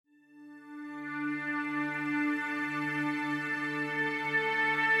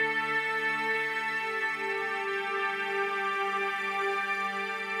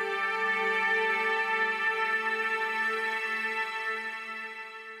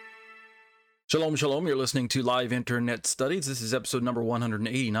Shalom, shalom. You're listening to Live Internet Studies. This is episode number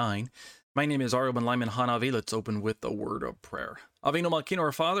 189. My name is Ariel Ben Lyman Hanavi. Let's open with a word of prayer. Avinu Malkeinu,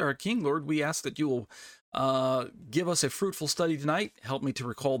 our Father, our King, Lord, we ask that you will give us a fruitful study tonight. Help me to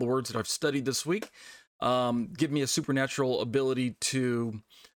recall the words that I've studied this week. Give me a supernatural ability to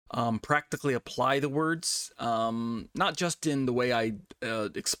practically apply the words, not just in the way I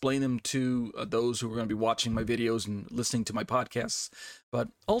explain them to those who are going to be watching my videos and listening to my podcasts, but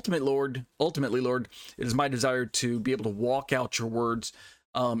ultimately, Lord, it is my desire to be able to walk out your words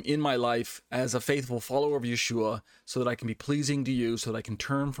in my life as a faithful follower of Yeshua, so that I can be pleasing to you, so that I can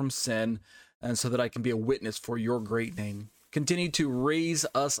turn from sin, and so that I can be a witness for your great name. Continue to raise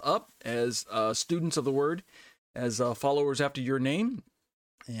us up as students of the word, as followers after your name,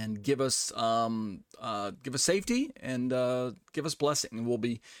 and give us safety and give us blessing. And we'll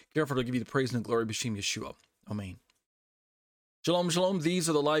be careful to give you the praise and the glory. B'Shem Yeshua. Amen. Shalom, shalom. These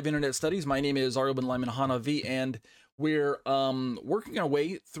are the Live Internet Studies. My name is Ariel Ben Lyman Hanavi, and we're working our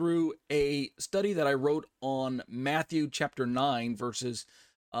way through a study that I wrote on Matthew chapter 9, verses,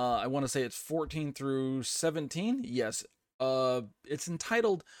 I want to say it's 14 through 17. Yes. It's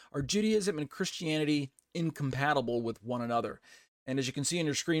entitled, Are Judaism and Christianity Incompatible with One Another? And as you can see on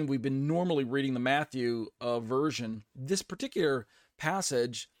your screen, we've been normally reading the Matthew version. This particular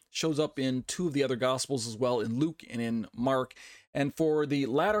passage shows up in two of the other Gospels as well, in Luke and in Mark. And for the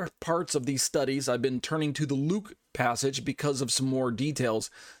latter parts of these studies, I've been turning to the Luke passage because of some more details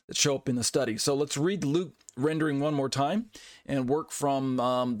that show up in the study. So let's read the Luke rendering one more time and work from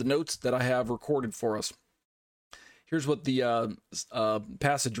the notes that I have recorded for us. Here's what the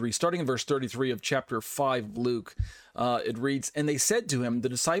passage reads, starting in verse 33 of chapter 5 of Luke. It reads, "And they said to him, the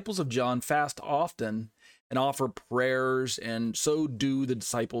disciples of John fast often and offer prayers, and so do the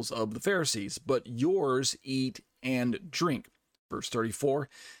disciples of the Pharisees. But yours eat and drink." Verse 34,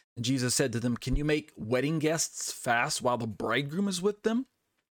 "And Jesus said to them, Can you make wedding guests fast while the bridegroom is with them?"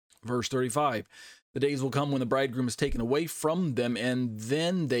 Verse 35, "The days will come when the bridegroom is taken away from them, and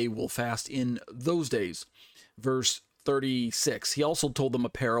then they will fast in those days." Verse 36, "He also told them a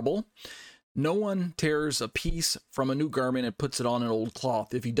parable. No one tears a piece from a new garment and puts it on an old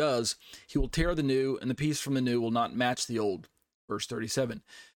cloth. If he does, he will tear the new, and the piece from the new will not match the old." Verse 37,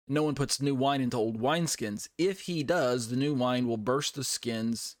 "No one puts new wine into old wineskins. If he does, the new wine will burst the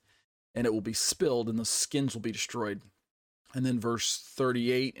skins, and it will be spilled, and the skins will be destroyed." And then verse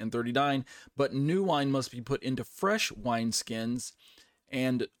 38 and 39, "But new wine must be put into fresh wineskins,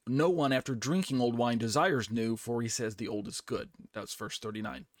 and no one after drinking old wine desires new, for he says the old is good." That's verse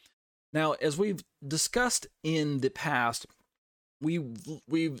 39. Now, as we've discussed in the past, we've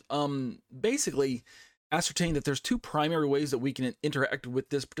basically ascertained that there's two primary ways that we can interact with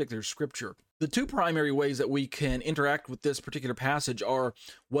this particular scripture. The two primary ways that we can interact with this particular passage are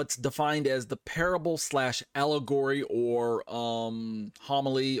what's defined as the parable / allegory, or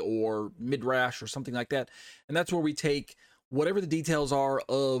homily, or midrash, or something like that. And that's where we take whatever the details are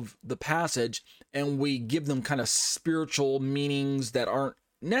of the passage, and we give them kind of spiritual meanings that aren't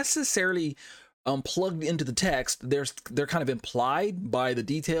necessarily plugged into the text. They're kind of implied by the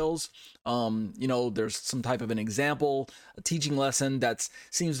details. There's some type of an example, a teaching lesson that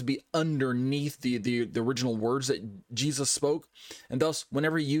seems to be underneath the original words that Jesus spoke. And thus,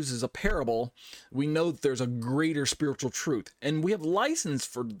 whenever he uses a parable, we know that there's a greater spiritual truth. And we have license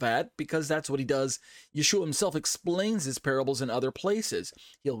for that because that's what he does. Yeshua himself explains his parables in other places.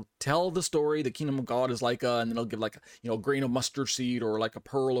 He'll tell the story, the kingdom of God is like and then he'll give like a grain of mustard seed, or like a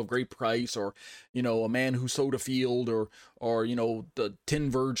pearl of great price, or a man who sowed a field, or the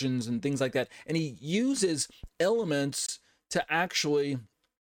 10 virgins and things like that. And he uses elements to actually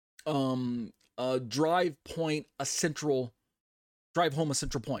drive home a central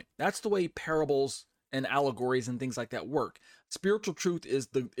point. That's the way parables and allegories and things like that work. Spiritual truth is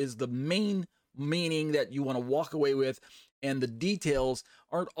the main meaning that you want to walk away with, and the details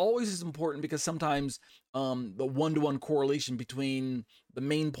aren't always as important, because sometimes the one-to-one correlation between the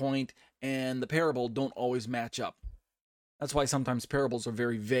main point and the parable don't always match up. That's why sometimes parables are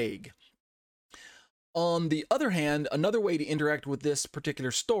very vague. On the other hand, another way to interact with this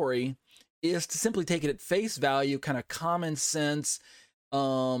particular story is to simply take it at face value, kind of common sense,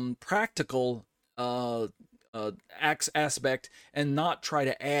 practical aspect, and not try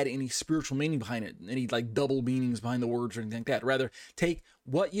to add any spiritual meaning behind it, any like double meanings behind the words or anything like that. Rather, take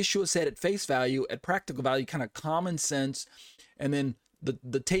what Yeshua said at face value, at practical value, kind of common sense, and then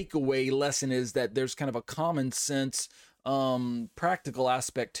the takeaway lesson is that there's kind of a common sense, practical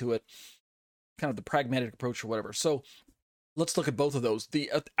aspect to it, kind of the pragmatic approach or whatever. So let's look at both of those.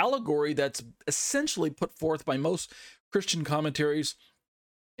 The allegory that's essentially put forth by most Christian commentaries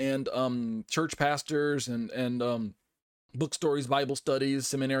and church pastors and book stories, Bible studies,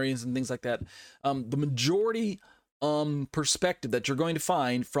 seminarians, and things like that, the majority perspective that you're going to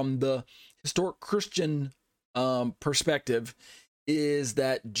find from the historic Christian perspective is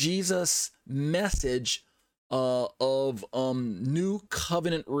that Jesus' message of new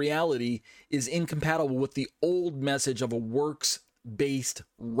covenant reality is incompatible with the old message of a works-based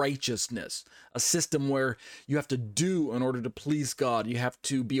righteousness, a system where you have to do in order to please God. You have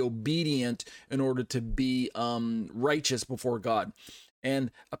to be obedient in order to be righteous before God.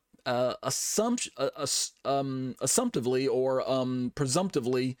 And assumptively or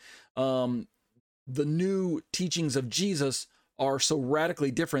presumptively, the new teachings of Jesus are so radically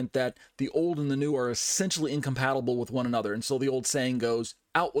different that the old and the new are essentially incompatible with one another. And so the old saying goes,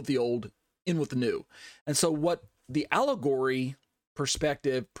 out with the old, in with the new. And so what the allegory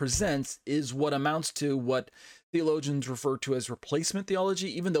perspective presents is what amounts to what theologians refer to as replacement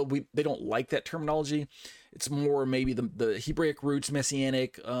theology, even though they don't like that terminology. It's more maybe the Hebraic roots,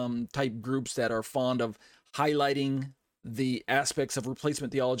 Messianic type groups that are fond of highlighting the aspects of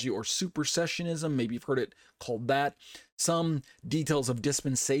replacement theology or supersessionism. Maybe you've heard it called that. Some details of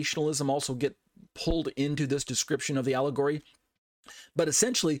dispensationalism also get pulled into this description of the allegory. But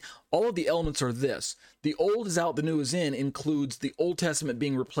essentially, all of the elements are this. The old is out, the new is in includes the Old Testament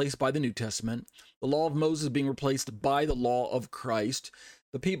being replaced by the New Testament, the law of Moses being replaced by the law of Christ,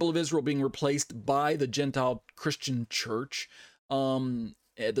 the people of Israel being replaced by the Gentile Christian church, the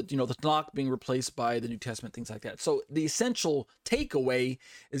Tanakh being replaced by the New Testament, things like that. So the essential takeaway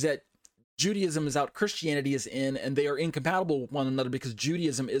is that Judaism is out, Christianity is in, and they are incompatible with one another because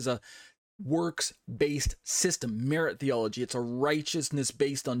Judaism is a works-based system, merit theology. It's a righteousness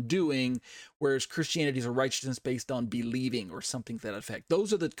based on doing, whereas Christianity is a righteousness based on believing or something to that effect.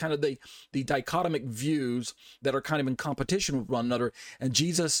 Those are the kind of the dichotomic views that are kind of in competition with one another, and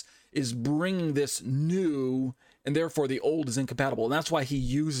Jesus is bringing this new, and therefore the old is incompatible. And that's why he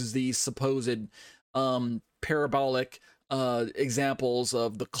uses these supposed parabolic examples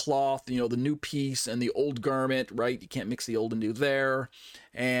of the cloth, the new piece and the old garment, right? You can't mix the old and new there.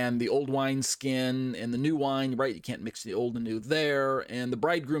 And the old wine skin and the new wine, right? You can't mix the old and new there. And the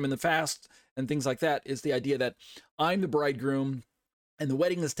bridegroom and the fast and things like that is the idea that I'm the bridegroom and the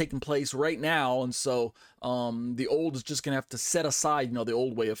wedding is taking place right now. And so the old is just going to have to set aside, the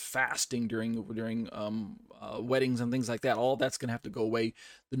old way of fasting during weddings and things like that. All that's going to have to go away.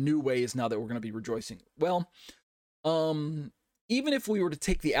 The new way is now that we're going to be rejoicing. Well, even if we were to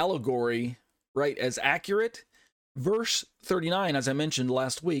take the allegory, right, as accurate, verse 39, as I mentioned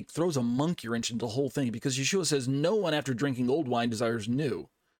last week, throws a monkey wrench into the whole thing, because Yeshua says, no one after drinking old wine desires new,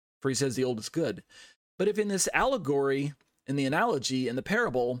 for he says the old is good. But if in this allegory, in the analogy, in the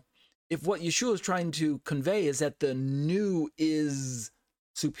parable, if what Yeshua is trying to convey is that the new is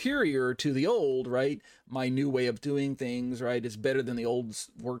superior to the old, right? My new way of doing things, right, is better than the old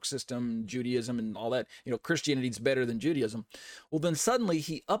work system, Judaism, and all that. Christianity is better than Judaism. Well, then suddenly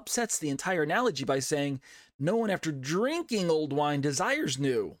he upsets the entire analogy by saying, no one after drinking old wine desires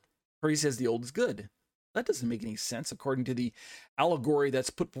new, for he says the old is good. That doesn't make any sense according to the allegory that's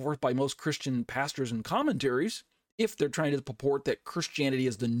put forth by most Christian pastors and commentaries. If they're trying to purport that Christianity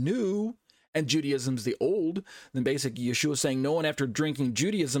is the new and Judaism's the old, then basically Yeshua is saying no one after drinking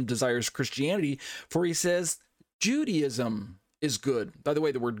Judaism desires Christianity, for he says Judaism is good. By the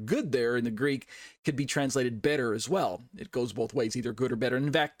way, the word good there in the Greek could be translated better as well. It goes both ways, either good or better.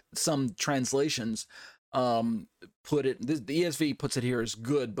 In fact, some translations put it, the ESV puts it here as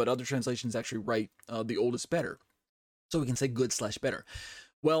good, but other translations actually write the old is better. So we can say good/better.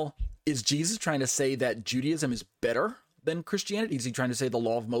 Well, is Jesus trying to say that Judaism is better than Christianity? Is he trying to say the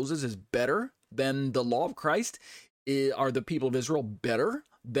law of Moses is better than the law of Christ? Are the people of Israel better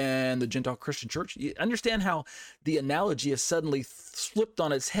than the Gentile Christian church? You understand how the analogy is suddenly flipped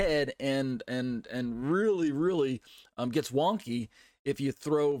on its head and really, really gets wonky if you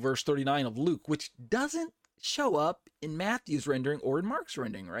throw verse 39 of Luke, which doesn't show up in Matthew's rendering or in Mark's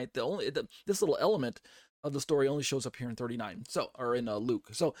rendering, right? This little element of the story only shows up here in 39, or in Luke.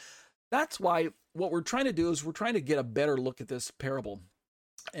 So that's why what we're trying to do is we're trying to get a better look at this parable,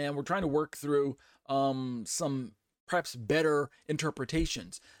 and we're trying to work through some perhaps better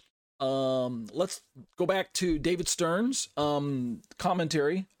interpretations. Let's go back to David Stern's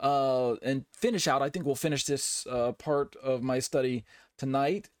commentary and finish out. I think we'll finish this part of my study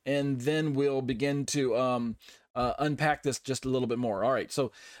tonight, and then we'll begin to unpack this just a little bit more. All right,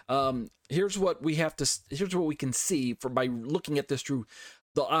 so here's what we can see by looking at this through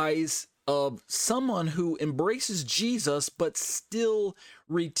the eyes of someone who embraces Jesus but still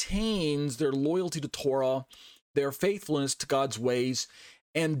retains their loyalty to Torah, their faithfulness to God's ways,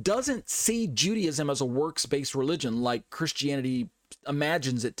 and doesn't see Judaism as a works-based religion like Christianity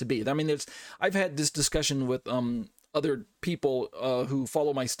imagines it to be. I mean, I've had this discussion with other people who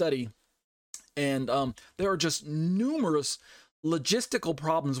follow my study, and there are just numerous logistical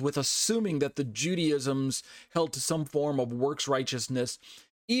problems with assuming that the Judaisms held to some form of works righteousness,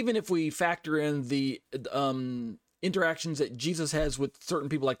 even if we factor in the interactions that Jesus has with certain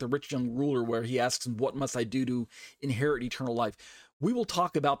people like the rich young ruler, where he asks him, "What must I do to inherit eternal life?" We will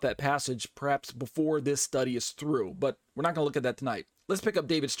talk about that passage perhaps before this study is through, but we're not going to look at that tonight. Let's pick up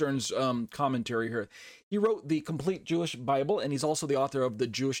David Stern's commentary here. He wrote the Complete Jewish Bible, and he's also the author of the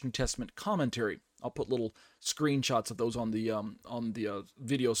Jewish New Testament Commentary. I'll put little screenshots of those on the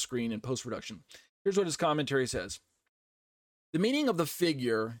video screen in post-production. Here's what his commentary says. The meaning of the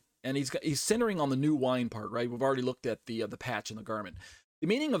figure, and he's centering on the new wine part, right? We've already looked at the patch in the garment. The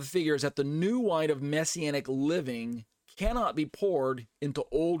meaning of the figure is that the new wine of messianic living cannot be poured into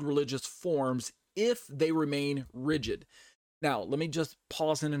old religious forms if they remain rigid. Now, let me just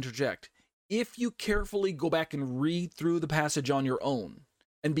pause and interject. If you carefully go back and read through the passage on your own,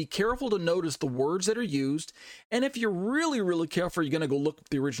 and be careful to notice the words that are used, and if you're really, really careful, you're going to go look at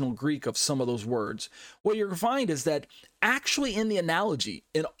the original Greek of some of those words, what you're going to find is that actually in the analogy,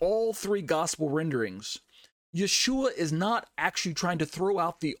 in all three gospel renderings, Yeshua is not actually trying to throw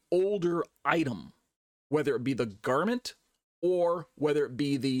out the older item, whether it be the garment or whether it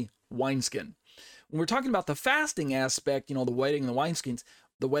be the wineskin. When we're talking about the fasting aspect, the wedding and the wineskins,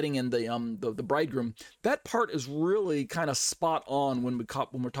 the wedding and the bridegroom, that part is really kind of spot on when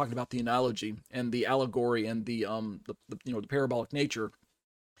we're talking about the analogy and the allegory and the parabolic nature.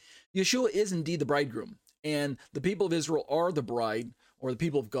 Yeshua is indeed the bridegroom, and the people of Israel are the bride, or the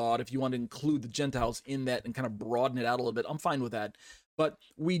people of God, if you want to include the Gentiles in that and kind of broaden it out a little bit. I'm fine with that. But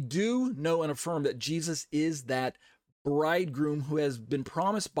we do know and affirm that Jesus is that bridegroom who has been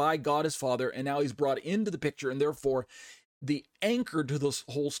promised by God his Father, and now he's brought into the picture, and therefore the anchor to this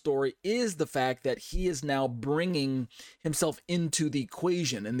whole story is the fact that he is now bringing himself into the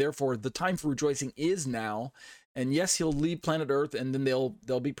equation, and therefore the time for rejoicing is now. And yes, he'll leave planet Earth, and then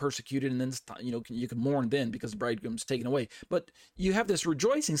they'll be persecuted, and then you can mourn then because the bridegroom's taken away. But you have this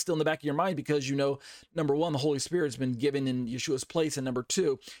rejoicing still in the back of your mind because number one, the Holy Spirit's been given in Yeshua's place, and number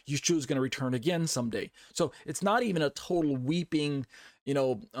two, Yeshua's going to return again someday. So it's not even a total weeping,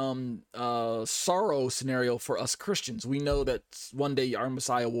 sorrow scenario for us Christians. We know that one day our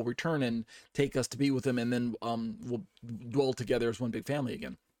Messiah will return and take us to be with him, and then we'll dwell together as one big family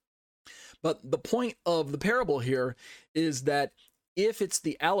again. But the point of the parable here is that if it's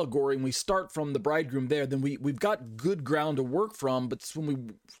the allegory and we start from the bridegroom there, then we've got good ground to work from. But it's when we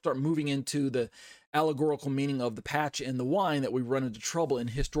start moving into the allegorical meaning of the patch and the wine that we run into trouble in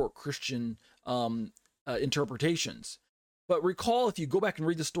historic Christian interpretations. But recall, if you go back and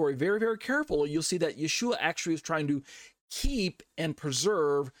read the story very, very carefully, you'll see that Yeshua actually is trying to keep and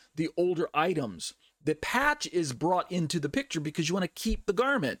preserve the older items. The patch is brought into the picture because you want to keep the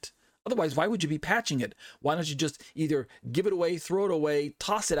garment. Otherwise, why would you be patching it? Why don't you just either give it away, throw it away,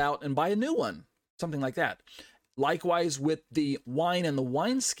 toss it out, and buy a new one? Something like that. Likewise, with the wine and the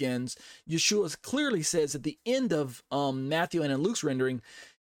wineskins, Yeshua clearly says at the end of Matthew and in Luke's rendering,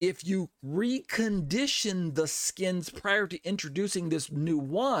 if you recondition the skins prior to introducing this new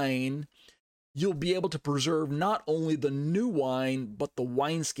wine, you'll be able to preserve not only the new wine, but the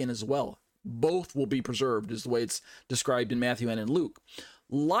wineskin as well. Both will be preserved, is the way it's described in Matthew and in Luke.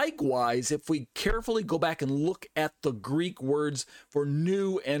 Likewise, if we carefully go back and look at the Greek words for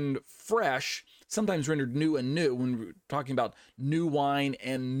new and fresh, sometimes rendered new and new, when we're talking about new wine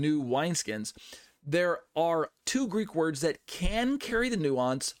and new wineskins, there are two Greek words that can carry the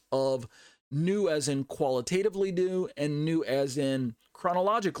nuance of new as in qualitatively new and new as in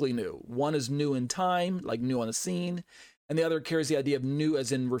chronologically new. One is new in time, like new on the scene, and the other carries the idea of new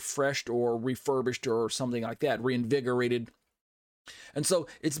as in refreshed or refurbished or something like that, reinvigorated. And so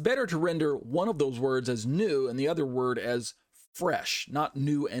it's better to render one of those words as new and the other word as fresh, not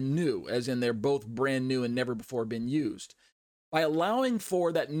new and new, as in they're both brand new and never before been used. By allowing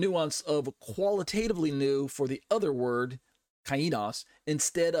for that nuance of qualitatively new for the other word, kainos,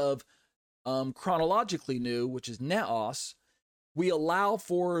 instead of chronologically new, which is naos, we allow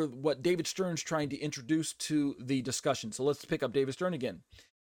for what David Stern's trying to introduce to the discussion. So let's pick up David Stern again.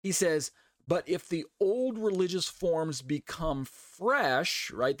 He says, but if the old religious forms become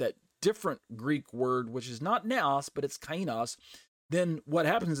fresh, right, that different Greek word, which is not naos, but it's kainos, then what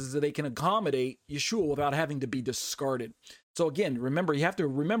happens is that they can accommodate Yeshua without having to be discarded. So again, you have to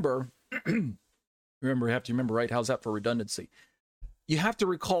remember, right? How's that for redundancy? You have to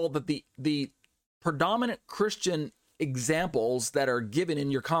recall that the predominant Christian examples that are given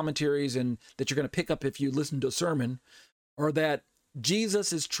in your commentaries and that you're going to pick up if you listen to a sermon are that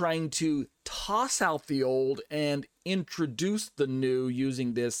Jesus is trying to toss out the old and introduce the new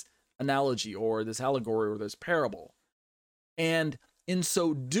using this analogy or this allegory or this parable. And in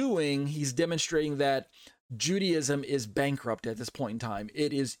so doing, he's demonstrating that Judaism is bankrupt at this point in time.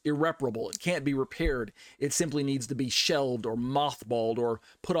 It is irreparable. It can't be repaired. It simply needs to be shelved or mothballed or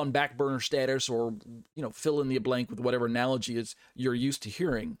put on back burner status, or, fill in the blank with whatever analogy is you're used to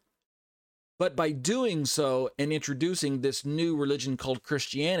hearing. But by doing so and introducing this new religion called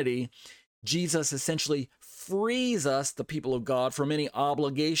Christianity, Jesus essentially frees us, the people of God, from any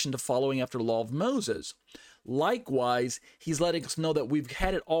obligation to following after the law of Moses. Likewise, he's letting us know that we've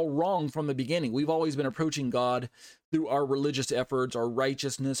had it all wrong from the beginning. We've always been approaching God through our religious efforts, our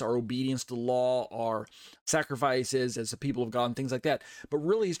righteousness, our obedience to law, our sacrifices as a people of God, and things like that. But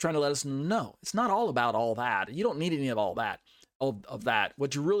really, he's trying to let us know, no, it's not all about all that. You don't need any of all that, of that.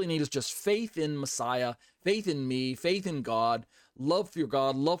 What you really need is just faith in Messiah, faith in me, faith in God, love for your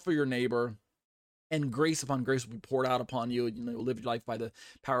God, love for your neighbor, and grace upon grace will be poured out upon you. Live your life by the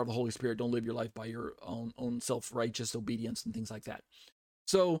power of the Holy Spirit. Don't live your life by your own self-righteous obedience and things like that.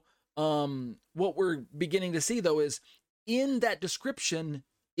 So what we're beginning to see, though, is in that description,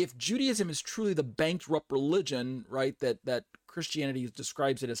 if Judaism is truly the bankrupt religion, right, that Christianity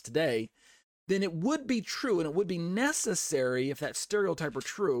describes it as today, then it would be true and it would be necessary, if that stereotype were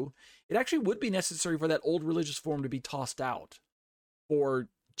true, it actually would be necessary for that old religious form to be tossed out, or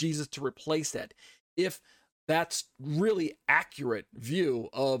Jesus to replace that, if that's really accurate view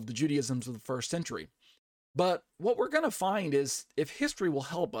of the Judaisms of the first century. But what we're going to find is, if history will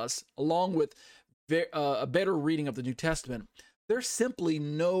help us, along with a better reading of the New Testament, there's simply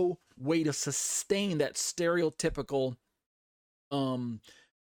no way to sustain that stereotypical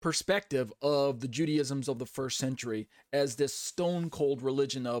perspective of the Judaisms of the first century as this stone-cold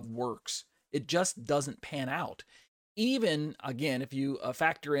religion of works. It just doesn't pan out. Even, again, if you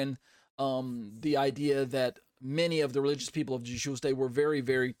factor in the idea that many of the religious people of Yeshua's day were very,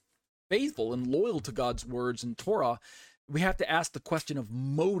 very faithful and loyal to God's words and Torah, we have to ask the question of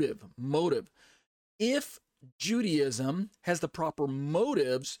motive. If Judaism has the proper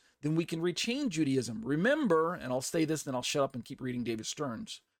motives, then we can rechain Judaism. Remember, and I'll say this, then I'll shut up and keep reading David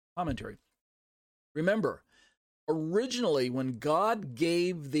Stern's commentary. Remember, originally when God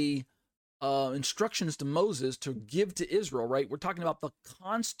gave the instructions to Moses to give to Israel, right? We're talking about the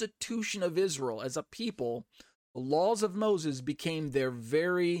constitution of Israel as a people. The laws of Moses became their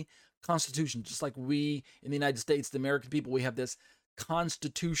very constitution, just like we in the United States, the American people, we have this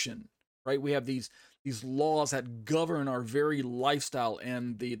constitution, right? We have these laws that govern our very lifestyle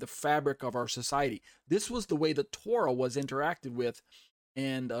and the fabric of our society. This was the way the Torah was interacted with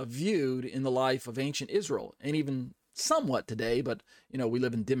and viewed in the life of ancient Israel, and even somewhat today, but we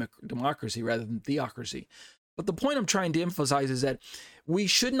live in democracy rather than theocracy. But the point I'm trying to emphasize is that we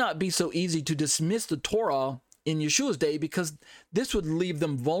should not be so easy to dismiss the Torah in Yeshua's day, because this would leave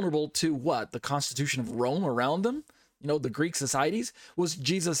them vulnerable to what? The constitution of Rome around them? The Greek societies? Was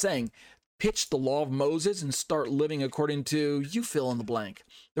Jesus saying, pitch the law of Moses and start living according to, you fill in the blank?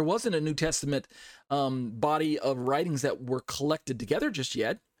 There wasn't a New Testament body of writings that were collected together just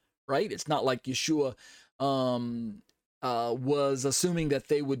yet, right? It's not like Yeshua was assuming that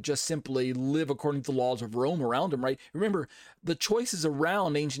they would just simply live according to the laws of Rome around them, right? Remember, the choices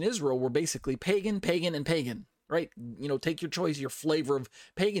around ancient Israel were basically pagan, and pagan, right? Take your choice. Your flavor of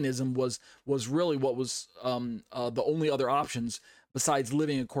paganism was really what was the only other options besides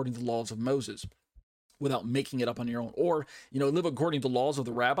living according to the laws of Moses, without making it up on your own, or live according to laws of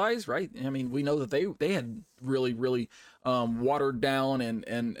the rabbis, right? I mean, we know that they had really watered down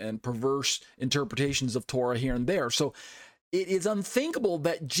and perverse interpretations of Torah here and there. So it is unthinkable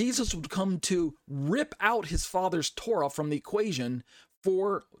that Jesus would come to rip out his father's Torah from the equation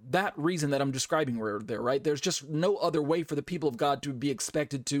for that reason that I'm describing there, right? There's just no other way for the people of God to be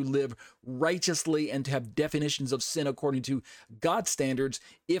expected to live righteously and to have definitions of sin according to God's standards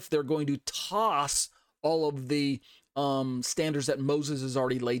if they're going to toss all of the standards that Moses has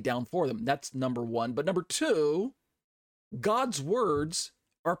already laid down for them. That's number one. But number two, God's words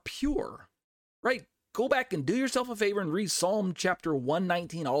are pure, right? Go back and do yourself a favor and read Psalm chapter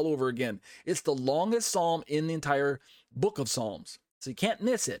 119 all over again. It's the longest psalm in the entire book of Psalms, so you can't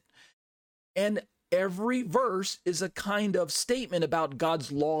miss it. And every verse is a kind of statement about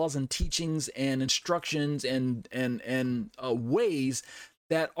God's laws and teachings and instructions and ways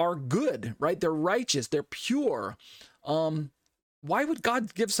that are good, right? They're righteous, they're pure. Why would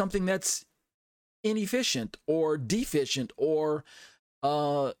God give something that's inefficient or deficient or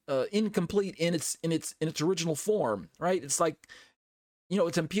incomplete in its original form, right? It's like,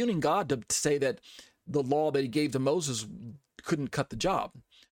 it's impugning God to say that the law that he gave to Moses couldn't cut the job.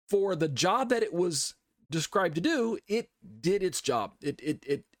 For the job that it was described to do, it did its job.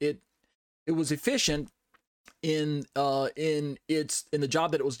 It was efficient in the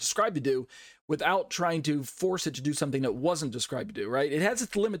job that it was described to do, without trying to force it to do something that wasn't described to do, right? It has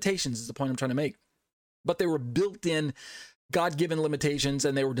its limitations, is the point I'm trying to make. But they were built in God-given limitations,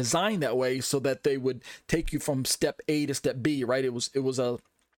 and they were designed that way so that they would take you from step A to step B, right? It was a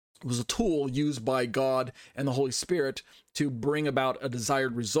tool used by God and the Holy Spirit to bring about a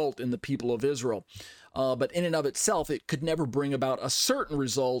desired result in the people of Israel. But in and of itself, it could never bring about a certain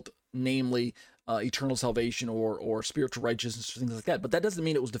result, namely eternal salvation or spiritual righteousness, or things like that. But that doesn't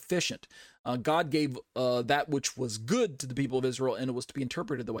mean it was deficient. God gave that which was good to the people of Israel, and it was to be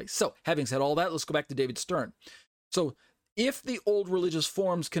interpreted the way. So, having said all that, let's go back to David Stern. So, if the old religious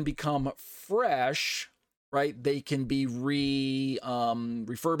forms can become fresh, right, they can be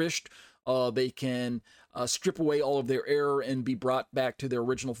refurbished. They can strip away all of their error and be brought back to their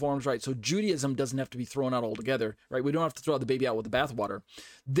original forms, right? So Judaism doesn't have to be thrown out altogether, right? We don't have to throw the baby out with the bathwater.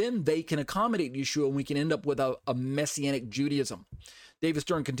 Then they can accommodate Yeshua, and we can end up with a messianic Judaism. David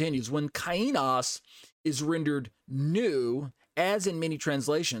Stern continues, when kainos is rendered new, as in many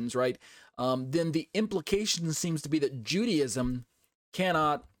translations, right, then the implication seems to be that Judaism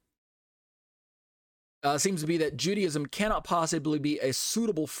cannot possibly be a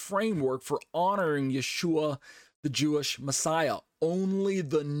suitable framework for honoring Yeshua, the Jewish Messiah. Only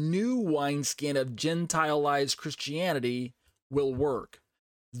the new wineskin of Gentileized Christianity will work.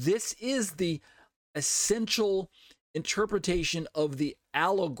 This is the essential interpretation of the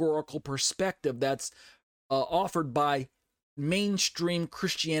allegorical perspective that's offered by mainstream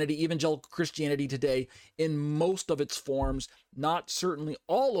Christianity, evangelical Christianity today, in most of its forms, not certainly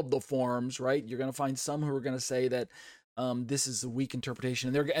all of the forms, right? You're going to find some who are going to say that this is a weak interpretation,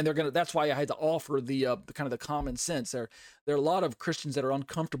 and they're going to. That's why I had to offer the kind of the common sense. There are a lot of Christians that are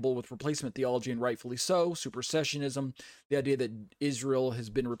uncomfortable with replacement theology, and rightfully so. Supersessionism, the idea that Israel has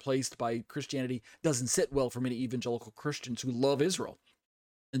been replaced by Christianity, doesn't sit well for many evangelical Christians who love Israel.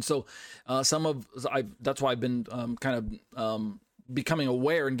 And so that's why I've been becoming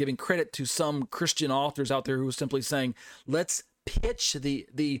aware and giving credit to some Christian authors out there who are simply saying, let's pitch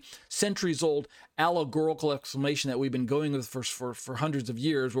the centuries-old allegorical explanation that we've been going with for hundreds of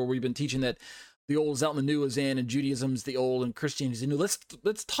years, where we've been teaching that the old is out and the new is in, and Judaism's the old and Christianity is the new.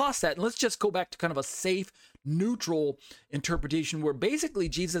 Let's toss that, and let's just go back to kind of a safe, neutral interpretation, where basically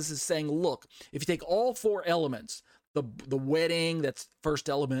Jesus is saying, look, if you take all four elements, the wedding, that's first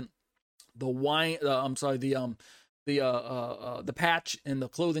element, the wine, the patch and the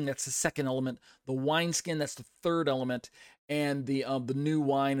clothing, that's the second element, the wineskin, that's the third element, and the new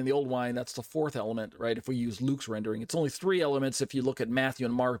wine and the old wine, that's the fourth element, right? If we use Luke's rendering, it's only three elements if you look at Matthew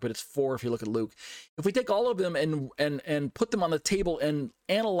and Mark, but it's four if you look at Luke. If we take all of them and put them on the table and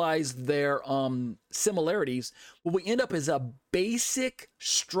analyze their similarities, what we end up is a basic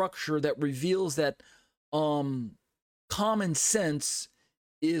structure that reveals that common sense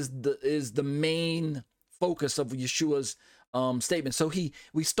is the main focus of Yeshua's statement. So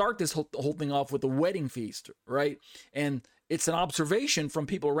we start this whole thing off with a wedding feast, right? And it's an observation from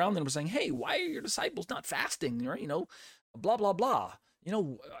people around them saying, "Hey, why are your disciples not fasting?" Right? Blah blah blah.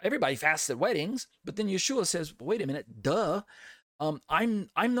 Everybody fasts at weddings, but then Yeshua says, "Wait a minute, duh. I'm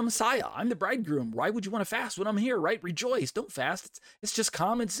the Messiah. I'm the bridegroom. Why would you want to fast when I'm here? Right? Rejoice. Don't fast. It's just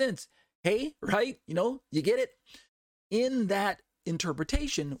common sense. Hey, right? You get it." In that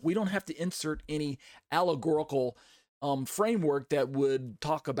interpretation, we don't have to insert any allegorical framework that would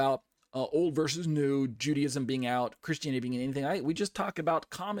talk about old versus new, Judaism being out, Christianity being in, anything. We just talk about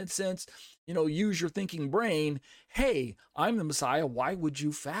common sense, use your thinking brain. Hey, I'm the Messiah. Why would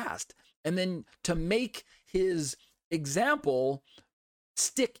you fast? And then to make his example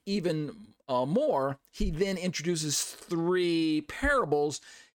stick even more, he then introduces three parables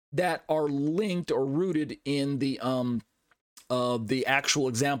that are linked or rooted in the actual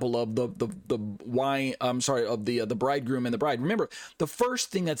example of the wine. Of the bridegroom and the bride. Remember, the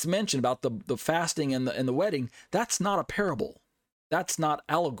first thing that's mentioned about the fasting and the wedding, that's not a parable. That's not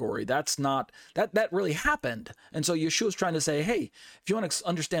allegory. That's not that really happened. And so Yeshua's trying to say, hey, if you want to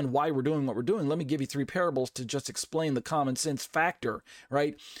understand why we're doing what we're doing, let me give you three parables to just explain the common sense factor.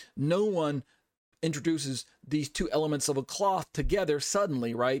 Right? No one introduces these two elements of a cloth together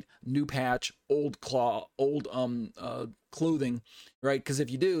suddenly, right? New patch, old cloth, old clothing, right? Because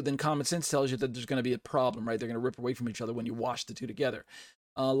if you do, then common sense tells you that there's going to be a problem, right? They're going to rip away from each other when you wash the two together.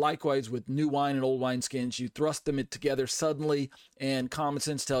 Likewise, with new wine and old wineskins, you thrust them together suddenly, and common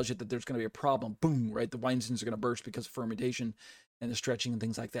sense tells you that there's going to be a problem. Boom, right? The wineskins are going to burst because of fermentation and the stretching and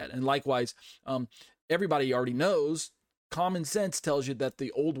things like that. And likewise, everybody already knows, common sense tells you that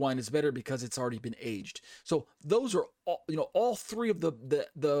the old wine is better because it's already been aged. So those are all three of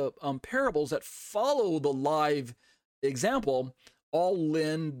the parables that follow the live example all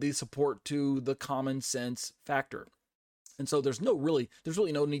lend the support to the common sense factor. And so there's really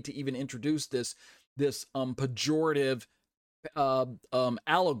no need to even introduce this pejorative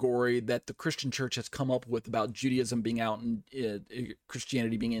allegory that the Christian church has come up with about Judaism being out and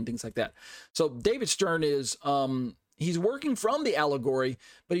Christianity being in, things like that. So David Stern is he's working from the allegory,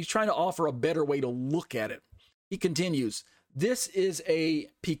 but he's trying to offer a better way to look at it. He continues, this is a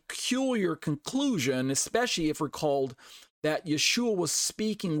peculiar conclusion, especially if recalled that Yeshua was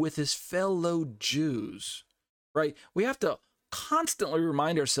speaking with his fellow Jews. Right? We have to constantly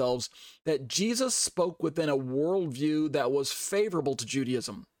remind ourselves that Jesus spoke within a worldview that was favorable to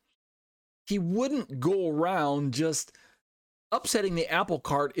Judaism. He wouldn't go around just upsetting the apple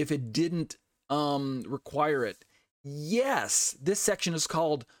cart if it didn't require it. Yes, this section is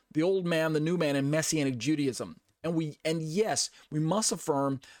called The Old Man, the New Man, and Messianic Judaism. And yes, we must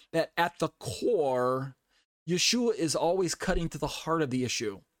affirm that at the core, Yeshua is always cutting to the heart of the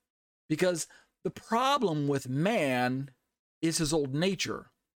issue. Because the problem with man is his old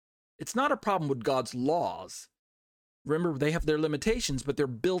nature. It's not a problem with God's laws. Remember, they have their limitations, but they're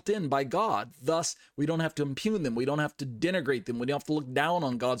built in by God. Thus, we don't have to impugn them. We don't have to denigrate them. We don't have to look down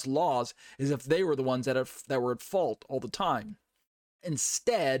on God's laws as if they were the ones that were at fault all the time.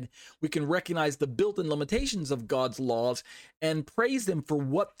 Instead, we can recognize the built-in limitations of God's laws and praise them for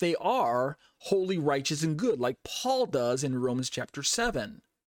what they are, holy, righteous, and good, like Paul does in Romans chapter 7.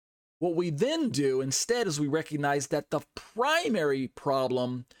 What we then do instead is we recognize that the primary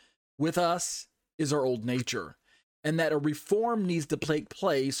problem with us is our old nature, and that a reform needs to take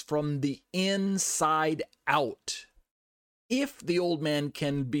place from the inside out. If the old man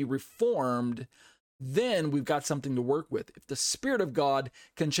can be reformed, then we've got something to work with. If the Spirit of God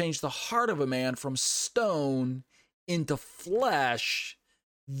can change the heart of a man from stone into flesh,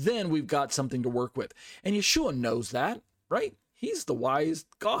 then we've got something to work with. And Yeshua knows that, right? He's the wise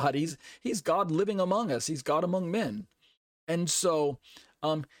God. He's God living among us. He's God among men. And so,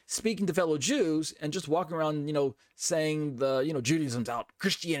 speaking to fellow Jews and just walking around, saying Judaism's out,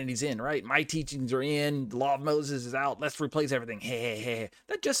 Christianity's in, right? My teachings are in, the law of Moses is out, let's replace everything. Hey.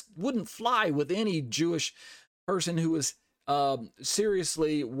 That just wouldn't fly with any Jewish person who is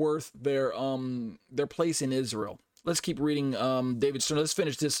seriously worth their place in Israel. Let's keep reading David Stern. Let's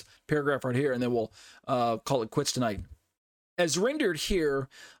finish this paragraph right here, and then we'll call it quits tonight. As rendered here,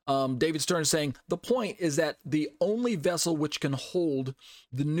 David Stern is saying, the point is that the only vessel which can hold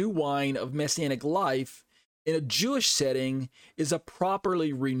the new wine of Messianic life in a Jewish setting is a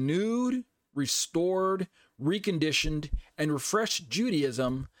properly renewed, restored, reconditioned, and refreshed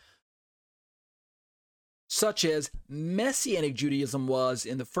Judaism, such as Messianic Judaism was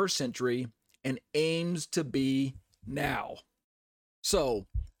in the first century and aims to be now. So,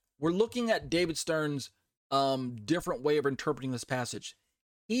 we're looking at David Stern's different way of interpreting this passage.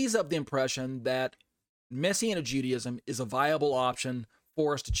 He's of the impression that Messianic Judaism is a viable option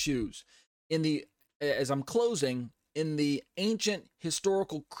for us to choose. As I'm closing, in the ancient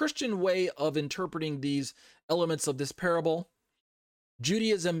historical Christian way of interpreting these elements of this parable,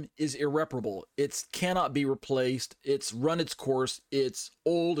 Judaism is irreparable. It cannot be replaced. It's run its course. It's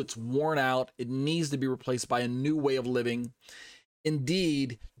old. It's worn out. It needs to be replaced by a new way of living.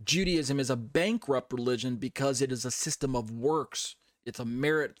 Indeed, Judaism is a bankrupt religion because it is a system of works. It's a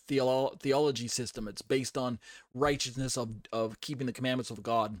merit theology system. It's based on righteousness of keeping the commandments of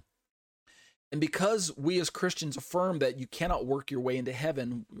God. And because we as Christians affirm that you cannot work your way into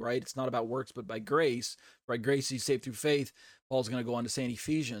heaven, right? It's not about works, but by grace. By grace, you saved through faith. Paul's going to go on to say in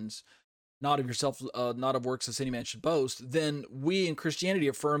Ephesians, not of yourself, not of works as any man should boast. Then we in Christianity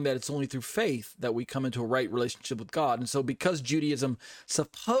affirm that it's only through faith that we come into a right relationship with God. And so because Judaism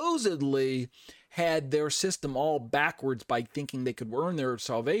supposedly had their system all backwards by thinking they could earn their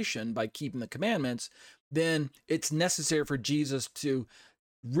salvation by keeping the commandments, then it's necessary for Jesus to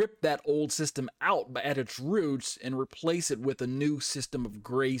rip that old system out at its roots and replace it with a new system of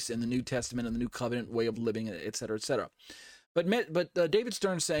grace in the New Testament and the New Covenant way of living, et cetera, et cetera. But David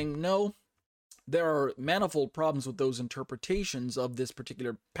Stern's saying, no, there are manifold problems with those interpretations of this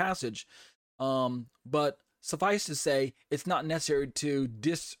particular passage. But suffice to say, it's not necessary to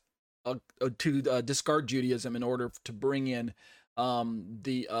discard Judaism in order to bring in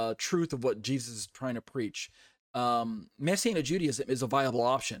the truth of what Jesus is trying to preach. Messianic Judaism is a viable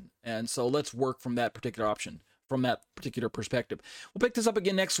option. And so let's work from that particular option, from that particular perspective. We'll pick this up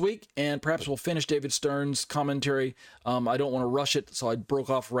again next week, and perhaps we'll finish David Stern's commentary. I don't want to rush it, so I broke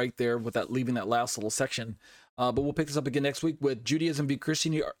off right there with that, leaving that last little section. But we'll pick this up again next week with Judaism v.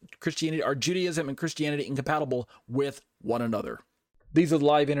 Christianity. Are Judaism and Christianity incompatible with one another? These are the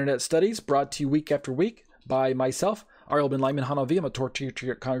live internet studies brought to you week after week by myself, Ariel Ben Lyman Hanavi. I'm a Torah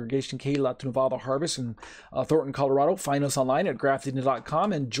teacher at Congregation Keilat Nevada Harvest in Thornton, Colorado. Find us online at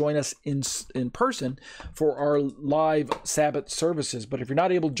grafted.com and join us in person for our live Sabbath services. But if you're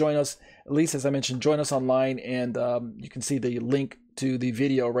not able to join us, at least as I mentioned, join us online, and you can see the link to the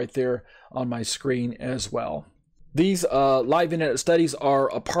video right there on my screen as well. These live internet studies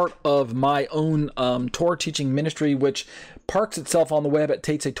are a part of my own Torah teaching ministry, which parks itself on the web at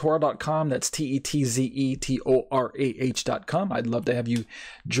tetzetorah.com. That's tetzetorah.com. I'd love to have you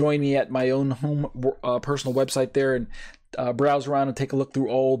join me at my own home personal website there and browse around and take a look through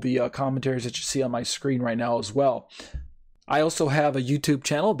all the commentaries that you see on my screen right now as well. I also have a YouTube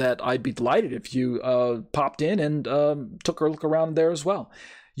channel that I'd be delighted if you popped in and took a look around there as well.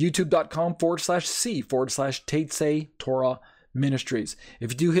 youtube.com/c/Tetze Torah Ministries.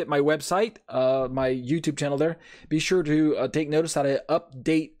 If you do hit my website, my YouTube channel there, be sure to take notice that I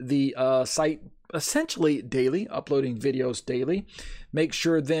update the site essentially daily, uploading videos daily. Make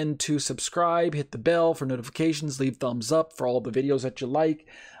sure then to subscribe, hit the bell for notifications, leave thumbs up for all the videos that you like.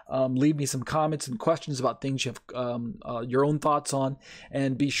 Leave me some comments and questions about things you have your own thoughts on,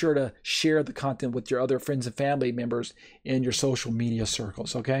 and be sure to share the content with your other friends and family members in your social media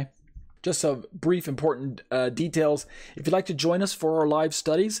circles, okay? Just some brief important details. If you'd like to join us for our live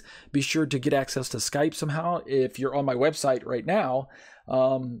studies, be sure to get access to Skype somehow. If you're on my website right now,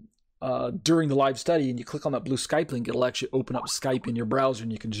 during the live study and you click on that blue Skype link, it'll actually open up Skype in your browser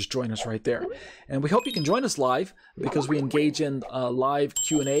and you can just join us right there. And we hope you can join us live, because we engage in live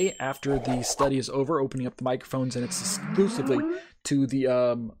Q&A after the study is over, opening up the microphones, and it's exclusively to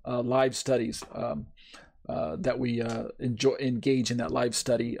the live studies that we engage in that live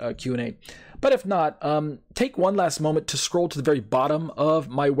study Q&A. But if not, take one last moment to scroll to the very bottom of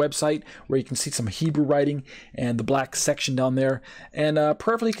my website, where you can see some Hebrew writing and the black section down there, and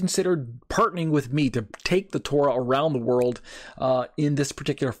prayerfully consider partnering with me to take the Torah around the world in this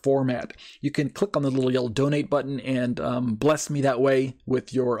particular format. You can click on the little yellow donate button and bless me that way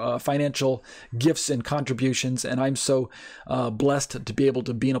with your financial gifts and contributions. And I'm so blessed to be able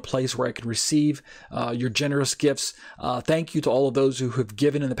to be in a place where I can receive your generous gifts. Thank you to all of those who have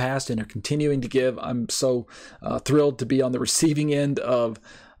given in the past and are continuing to give. I'm so thrilled to be on the receiving end of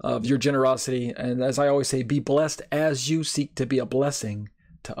your generosity. And as I always say, be blessed as you seek to be a blessing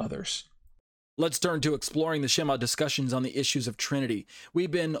to others. Let's turn to exploring the Shema discussions on the issues of Trinity.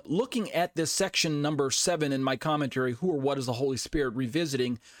 We've been looking at this section number 7 in my commentary, Who or What is the Holy Spirit,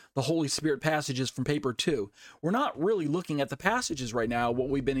 revisiting the Holy Spirit passages from paper 2. We're not really looking at the passages right now. What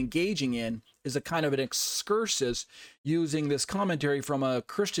we've been engaging in is a kind of an excursus using this commentary from a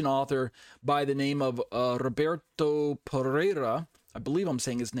Christian author by the name of Roberto Pereira. I believe I'm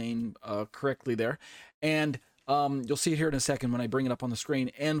saying his name correctly there. And you'll see it here in a second when I bring it up on the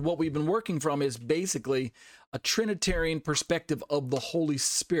screen. And what we've been working from is basically a Trinitarian perspective of the Holy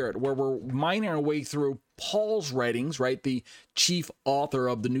Spirit, where we're mining our way through Paul's writings, right? The chief author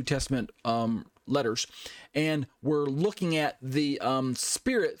of the New Testament letters. And we're looking at the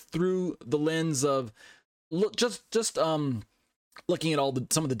Spirit through the lens of looking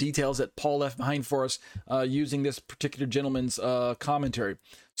at some of the details that Paul left behind for us using this particular gentleman's commentary.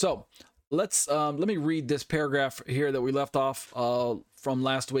 So let me read this paragraph here that we left off from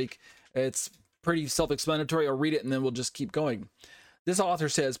last week. It's pretty self-explanatory. I'll read it and then we'll just keep going. This author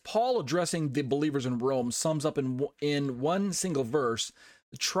says, Paul, addressing the believers in Rome, sums up in one single verse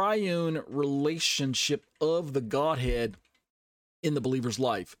the triune relationship of the Godhead in the believer's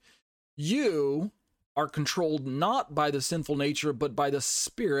life. You are controlled not by the sinful nature, but by the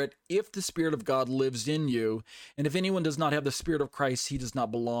Spirit, if the Spirit of God lives in you. And if anyone does not have the Spirit of Christ, he does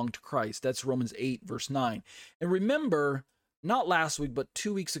not belong to Christ. That's Romans 8, verse 9. And remember, not last week, but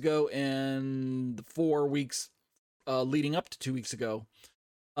 2 weeks ago and the 4 weeks leading up to 2 weeks ago.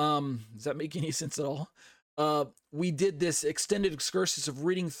 Does that make any sense at all? We did this extended excursus of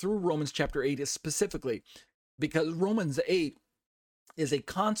reading through Romans chapter 8 specifically, because Romans 8 is a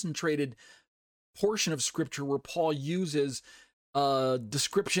concentrated portion of scripture where Paul uses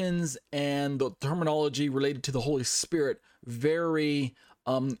descriptions and the terminology related to the Holy Spirit very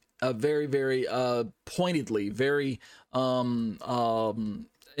pointedly, very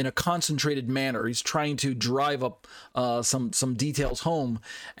in a concentrated manner. He's trying to drive up some details home,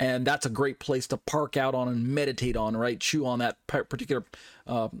 and that's a great place to park out on and meditate on, right? Chew on that particular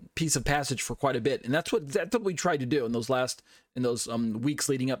piece of passage for quite a bit, and that's what we tried to do in those weeks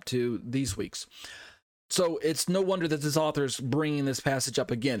leading up to these weeks. So it's no wonder that this author is bringing this passage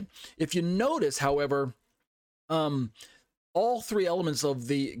up again. If you notice, however, all three elements of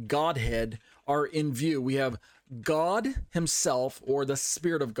the Godhead are in view. We have God himself, or the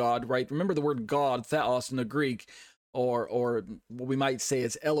Spirit of God, right? Remember the word God, theos in the Greek, or what we might say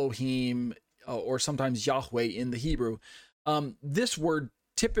is Elohim, or sometimes Yahweh in the Hebrew. This word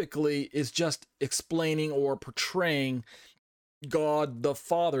typically is just explaining or portraying God the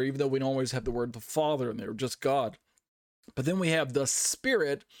Father, even though we don't always have the word the Father in there, just God. But then we have the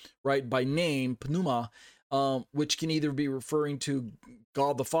Spirit, right, by name, pneuma, which can either be referring to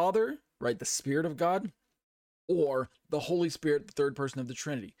God the Father, right, the Spirit of God, or the Holy Spirit, the third person of the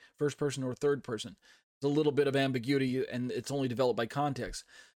Trinity, first person or third person. There's a little bit of ambiguity, and it's only developed by context.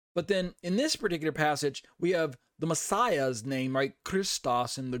 But then in this particular passage, we have the Messiah's name, right,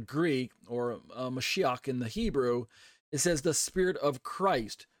 Christos in the Greek, or Mashiach in the Hebrew. It says the Spirit of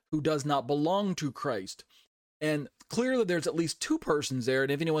Christ, who does not belong to Christ. And clearly there's at least two persons there,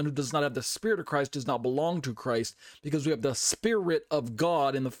 and if anyone who does not have the Spirit of Christ does not belong to Christ, because we have the Spirit of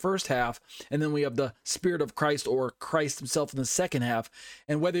God in the first half, and then we have the Spirit of Christ, or Christ himself, in the second half.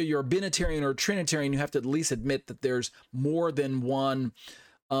 And whether you're a Binitarian or a Trinitarian, you have to at least admit that there's more than one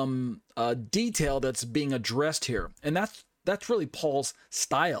detail that's being addressed here. And that's really Paul's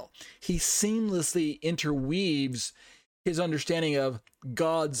style. He seamlessly interweaves his understanding of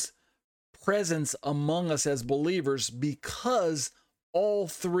God's presence among us as believers, because all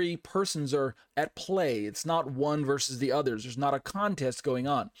three persons are at play. It's not one versus the others. There's not a contest going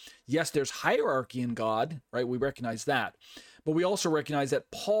on. Yes, there's hierarchy in God, right? We recognize that. But we also recognize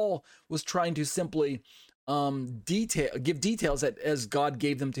that Paul was trying to simply give details as God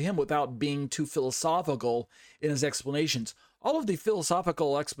gave them to him, without being too philosophical in his explanations. All of the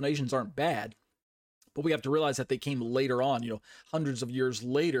philosophical explanations aren't bad, but we have to realize that they came later on, hundreds of years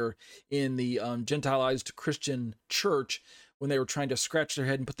later in the Gentilized Christian church, when they were trying to scratch their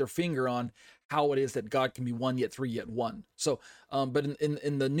head and put their finger on how it is that God can be one, yet three, yet one. So, but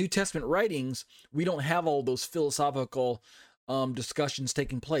in the New Testament writings, we don't have all those philosophical discussions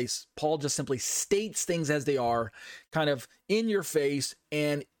taking place. Paul just simply states things as they are, kind of in your face,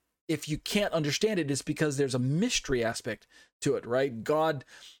 and if you can't understand it, it's because there's a mystery aspect to it, right? God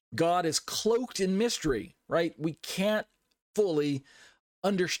is cloaked in mystery, right? We can't fully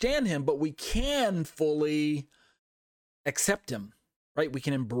understand him, but we can fully accept him, right? We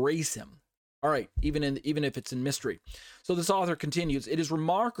can embrace him. All right, even if it's in mystery. So this author continues, it is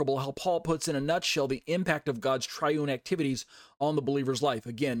remarkable how Paul puts in a nutshell the impact of God's triune activities on the believer's life.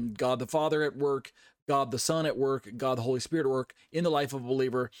 Again, God the Father at work, God the Son at work, God the Holy Spirit at work in the life of a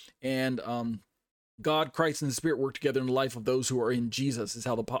believer, and God, Christ, and the Spirit work together in the life of those who are in Jesus, is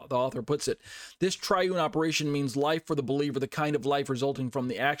how the author puts it. This triune operation means life for the believer, the kind of life resulting from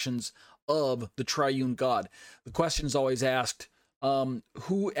the actions of the triune God. The question is always asked,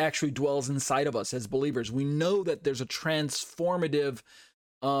 who actually dwells inside of us as believers? We know that there's a transformative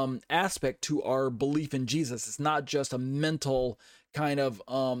aspect to our belief in Jesus. It's not just a mental kind of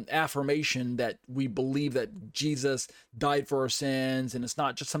affirmation that we believe that Jesus died for our sins, and it's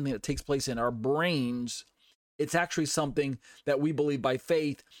not just something that takes place in our brains. It's actually something that we believe by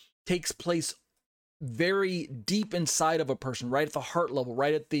faith takes place very deep inside of a person, right at the heart level,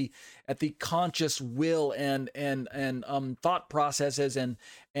 right at the conscious will and thought processes and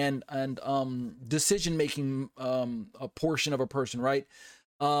decision making a portion of a person, right?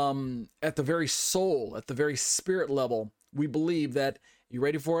 At the very soul, at the very spirit level, we believe that, you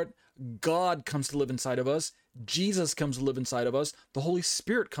ready for it? God comes to live inside of us. Jesus comes to live inside of us. The Holy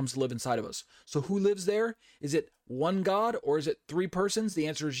Spirit comes to live inside of us. So who lives there? Is it one God, or is it three persons? The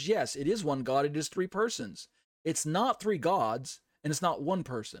answer is yes, it is one God. It is three persons. It's not three gods, and it's not one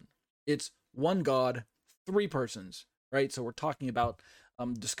person. It's one God, three persons, right? So we're talking about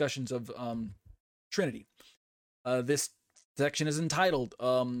discussions of Trinity. This section is entitled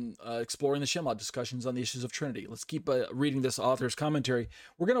Exploring the Shema, Discussions on the Issues of Trinity. Let's keep reading this author's commentary.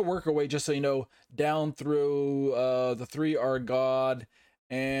 We're going to work our way, just so you know, down through the three are God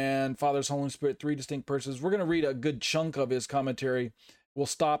and Father, Son, Holy Spirit, three distinct persons. We're going to read a good chunk of his commentary. We'll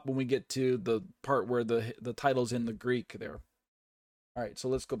stop when we get to the part where the title's in the Greek there. All right, so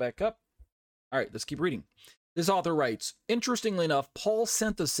let's go back up. All right, let's keep reading. This author writes, interestingly enough, Paul's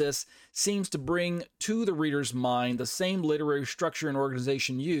synthesis seems to bring to the reader's mind the same literary structure and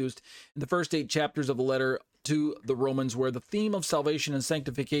organization used in the first 8 chapters of the letter to the Romans, where the theme of salvation and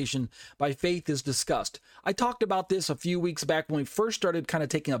sanctification by faith is discussed. I talked about this a few weeks back when we first started kind of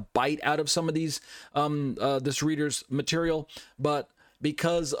taking a bite out of some of these this reader's material, but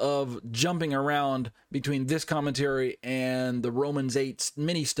because of jumping around between this commentary and the Romans 8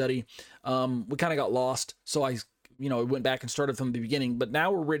 mini study, we kind of got lost. So I went back and started from the beginning, but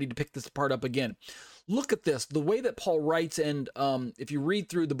now we're ready to pick this part up again. Look at this, the way that Paul writes, and if you read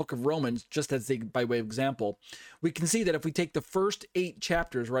through the book of Romans, just as by way of example, we can see that if we take the first 8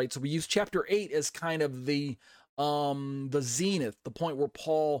 chapters, right? So we use chapter 8 as kind of the zenith, the point where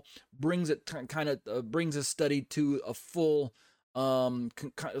Paul brings his study to a full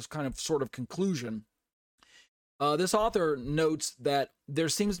sort of conclusion. This author notes that there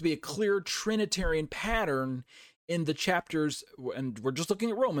seems to be a clear Trinitarian pattern in the chapters, and we're just looking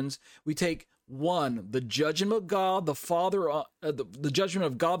at Romans. We take 1, the judgment of God the Father, the judgment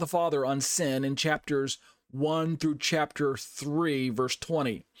of God the Father on sin in chapters 1 through chapter 3, verse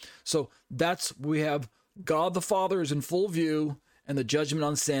 20. So we have God the Father is in full view, and the judgment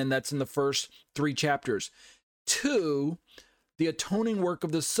on sin, that's in the first 3 chapters. 2, the atoning work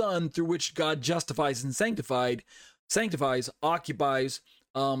of the Son through which God justifies and sanctifies, occupies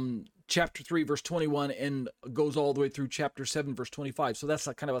chapter 3, verse 21, and goes all the way through chapter 7, verse 25. So that's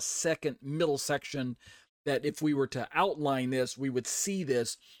kind of a second middle section that if we were to outline this, we would see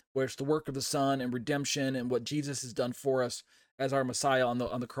this, where it's the work of the Son and redemption and what Jesus has done for us as our Messiah on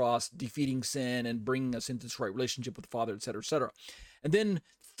the cross, defeating sin and bringing us into this right relationship with the Father, etc., etc. And then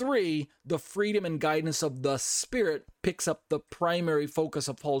 3, the freedom and guidance of the Spirit picks up the primary focus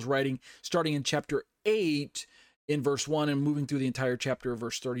of Paul's writing, starting in chapter 8 in verse 1 and moving through the entire chapter of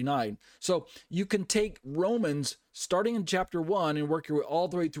verse 39. So you can take Romans starting in chapter 1 and work your way all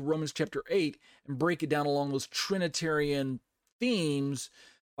the way through Romans chapter 8 and break it down along those Trinitarian themes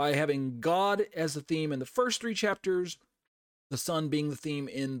by having God as the theme in the first 3 chapters, the Son being the theme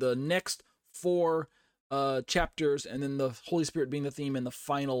in the next 4 chapters, and then the Holy Spirit being the theme in the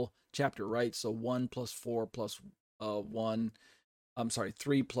final chapter, right? So 1 plus 4 plus 1.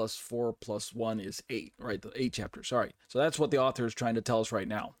 3 plus 4 plus 1 is 8, right? The 8 chapters, sorry. So that's what the author is trying to tell us right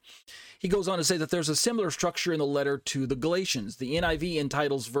now. He goes on to say that there's a similar structure in the letter to the Galatians. The NIV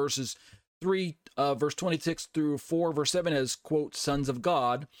entitles verses 3, verse 26 through 4, verse 7 as, quote, sons of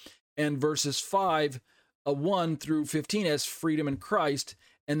God, and verses 5, 1 through 15 as freedom in Christ,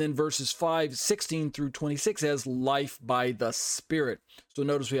 and then verses 5, 16 through 26 as life by the Spirit. So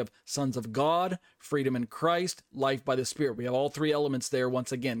notice we have sons of God, freedom in Christ, life by the Spirit. We have all 3 elements there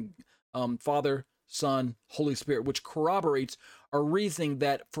once again, Father, Son, Holy Spirit, which corroborates our reasoning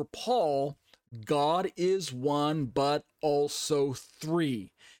that for Paul, God is one, but also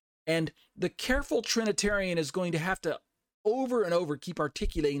 3. And the careful Trinitarian is going to have to over and over keep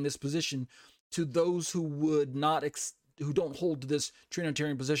articulating this position to those who would not who don't hold to this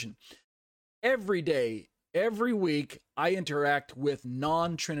Trinitarian position. Every day, every week, I interact with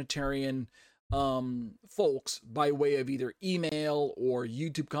non-Trinitarian folks by way of either email or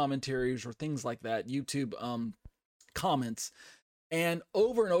YouTube commentaries or things like that, YouTube comments. And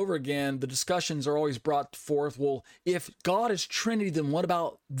over again, the discussions are always brought forth, well, if God is Trinity, then what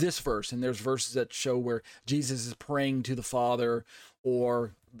about this verse? And there's verses that show where Jesus is praying to the Father,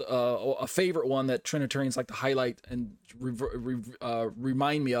 or a favorite one that Trinitarians like to highlight and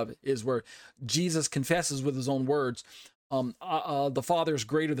remind me of is where Jesus confesses with his own words, the Father is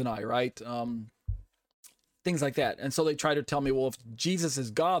greater than I, right? Things like that. And so they try to tell me, well, if Jesus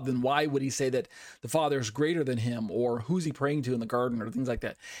is God, then why would he say that the Father is greater than him? Or who's he praying to in the garden, or things like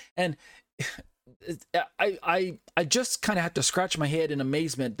that? And I just kind of have to scratch my head in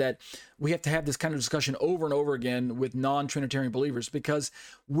amazement that we have to have this kind of discussion over and over again with non-Trinitarian believers, because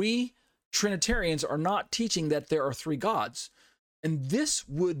we Trinitarians are not teaching that there are 3 gods. And this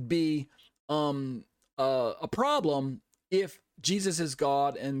would be a problem if Jesus is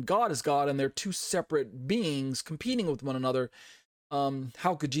God and God is God, and they're 2 separate beings competing with one another.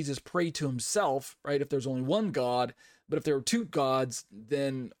 How could Jesus pray to himself, right, if there's only one God? But if there were 2 gods,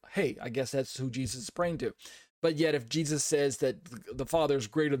 then, hey, I guess that's who Jesus is praying to. But yet, if Jesus says that the Father is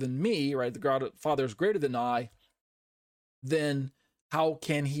greater than me, right, the Father is greater than I, then how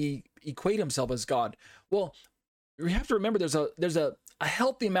can he equate himself as God? Well, we have to remember there's a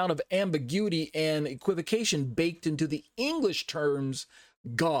healthy amount of ambiguity and equivocation baked into the English terms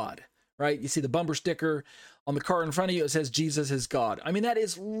God, right? You see the bumper sticker on the car in front of you, it says Jesus is God. I mean, that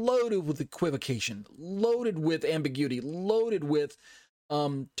is loaded with equivocation, loaded with ambiguity, loaded with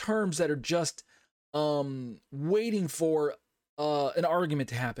terms that are just waiting for an argument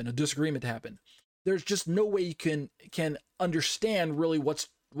to happen, a disagreement to happen. There's just no way you can understand really what's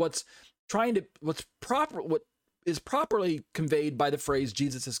what is properly conveyed by the phrase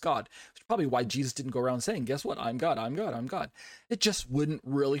Jesus is God. It's probably why Jesus didn't go around saying, guess what? I'm God, I'm God, I'm God. It just wouldn't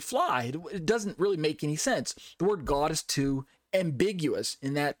really fly. It doesn't really make any sense. The word God is too ambiguous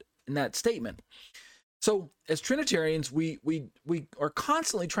in that statement. So as Trinitarians, we are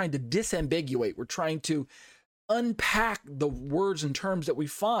constantly trying to disambiguate. We're trying to unpack the words and terms that we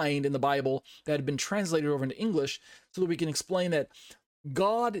find in the Bible that have been translated over into English so that we can explain that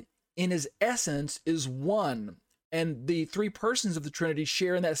God in his essence is one, and the three persons of the Trinity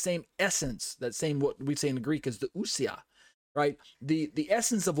share in that same essence, that same, what we say in the Greek is the ousia, right? The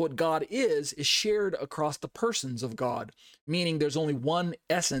essence of what God is shared across the persons of God, meaning there's only one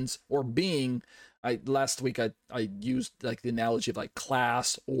essence or being. Last week I used like the analogy of like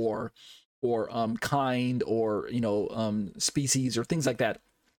class or kind or species or things like that.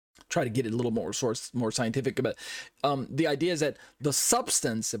 Try to get it a little more scientific, but the idea is that the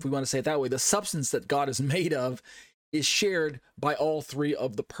substance, if we want to say it that way, the substance that God is made of is shared by all three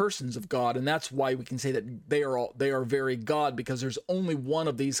of the persons of God, and that's why we can say that they are very God, because there's only one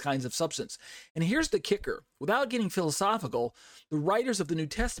of these kinds of substance. And here's the kicker: without getting philosophical, the writers of the New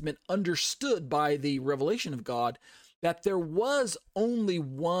Testament understood by the revelation of God that there was only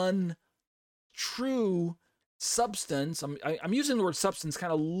one true substance. I'm using the word substance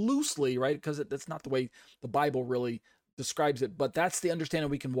kind of loosely, right? Because that's not the way the Bible really describes it, but that's the understanding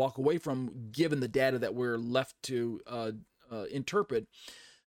we can walk away from given the data that we're left to interpret.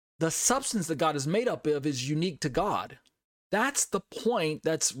 The substance that God is made up of is unique to God. That's the point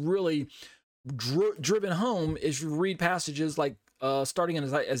that's really driven home as you read passages like starting in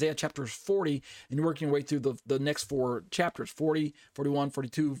Isaiah chapter 40 and working your way through the next four chapters, 40, 41,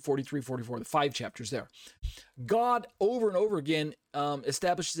 42, 43, 44, the 5 chapters there. God over and over again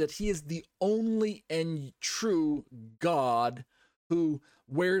establishes that he is the only and true God who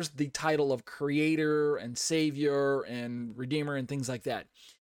wears the title of creator and savior and redeemer and things like that.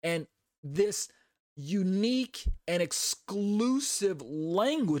 And this unique and exclusive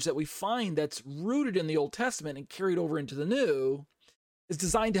language that we find that's rooted in the Old Testament and carried over into the New is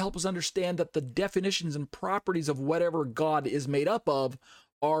designed to help us understand that the definitions and properties of whatever God is made up of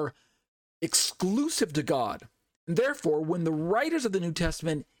are exclusive to God. And therefore, when the writers of the New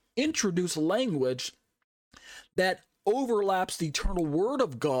Testament introduce language that overlaps the eternal Word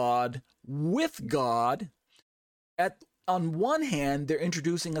of God with God, on one hand, they're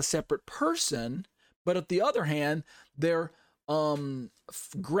introducing a separate person, but at the other hand, they're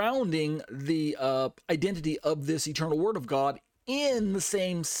grounding the identity of this eternal Word of God in the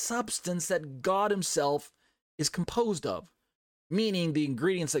same substance that God himself is composed of, meaning the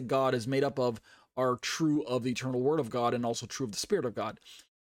ingredients that God is made up of are true of the eternal Word of God and also true of the Spirit of God,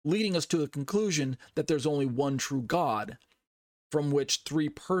 leading us to the conclusion that there's only one true God from which three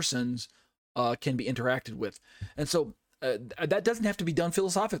persons can be interacted with. And so that doesn't have to be done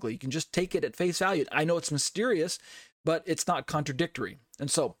philosophically. You can just take it at face value. I know it's mysterious, but it's not contradictory. And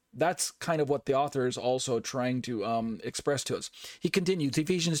so that's kind of what the author is also trying to express to us. He continues,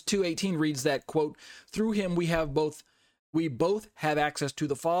 Ephesians 2:18 reads that, quote, through him we both have access to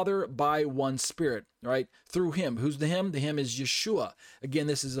the Father by one Spirit, right? Through him. Who's the him? The him is Yeshua. Again,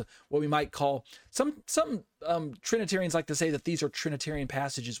 this is what we might call, some Trinitarians like to say that these are Trinitarian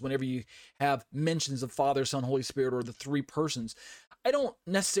passages whenever you have mentions of Father, Son, Holy Spirit, or the three persons. I don't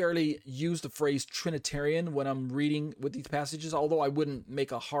necessarily use the phrase Trinitarian when I'm reading with these passages, although I wouldn't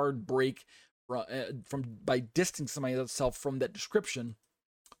make a hard break by distancing myself from that description.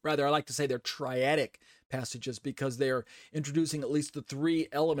 Rather, I like to say they're triadic passages because they're introducing at least the three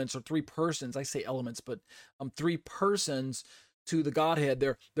elements or three persons. I say elements, but three persons to the Godhead.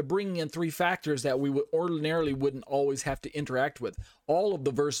 They're bringing in three factors that we would ordinarily wouldn't always have to interact with. All of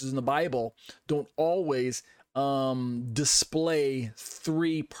the verses in the Bible don't always display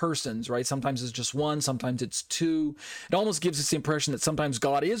three persons, right? Sometimes it's just one, sometimes it's two. It almost gives us the impression that sometimes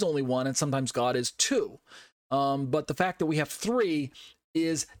God is only one and sometimes God is two. But the fact that we have three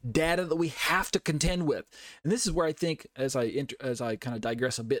is data that we have to contend with. And this is where I think, as I kind of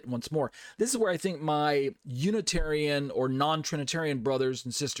digress a bit once more, this is where I think my Unitarian or non-Trinitarian brothers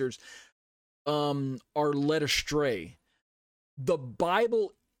and sisters are led astray. The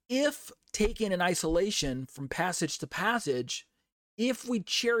Bible, if taken in isolation from passage to passage, if we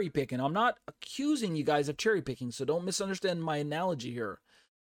cherry pick, and I'm not accusing you guys of cherry picking, so don't misunderstand my analogy here,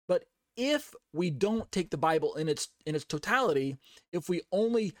 but if we don't take the Bible in its totality, if we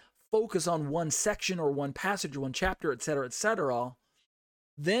only focus on one section or one passage or one chapter, etc.,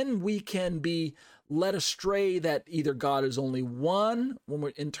 then we can be led astray that either God is only one when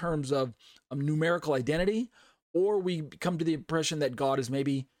we're in terms of numerical identity, or we come to the impression that God is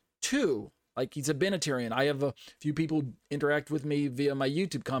maybe two. Like he's a Binitarian. I have a few people interact with me via my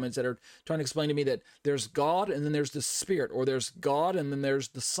YouTube comments that are trying to explain to me that there's God and then there's the Spirit, or there's God and then there's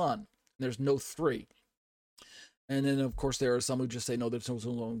the Son. There's no three. And then, of course, there are some who just say, no, there's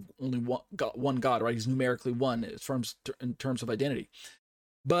only one God, right? He's numerically one in terms of identity.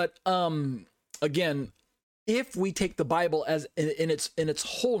 But again, if we take the Bible as in its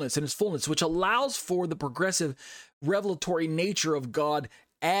wholeness, in its fullness, which allows for the progressive revelatory nature of God,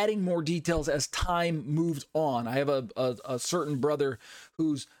 adding more details as time moves on. I have a certain brother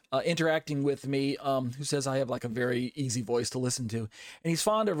who's interacting with me, who says I have like a very easy voice to listen to. And he's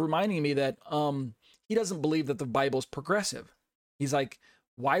fond of reminding me that he doesn't believe that the Bible is progressive. He's like,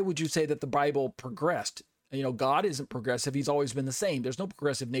 why would you say that the Bible progressed? You know, God isn't progressive. He's always been the same. There's no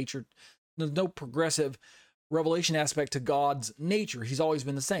progressive nature. There's no progressive revelation aspect to God's nature. He's always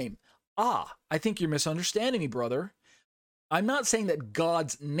been the same. I think you're misunderstanding me, brother. I'm not saying that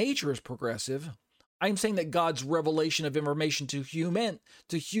God's nature is progressive. I'm saying that God's revelation of information to humans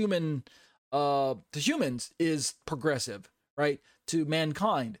is progressive, right? To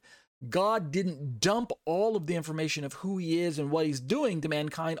mankind. God didn't dump all of the information of who he is and what he's doing to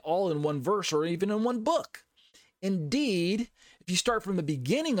mankind all in one verse or even in one book. Indeed, if you start from the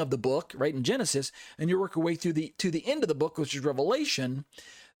beginning of the book, right, in Genesis, and you work your way through to the end of the book, which is Revelation,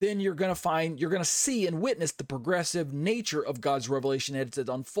 then you're going to see and witness the progressive nature of God's revelation as it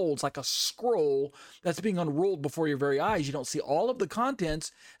unfolds like a scroll that's being unrolled before your very eyes. You don't see all of the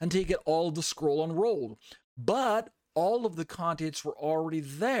contents until you get all of the scroll unrolled. But all of the contents were already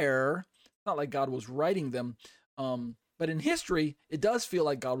there. It's not like God was writing them. But in history, it does feel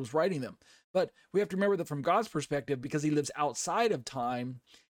like God was writing them. But we have to remember that from God's perspective, because he lives outside of time,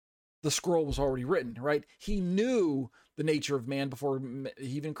 the scroll was already written, right? He knew the nature of man before he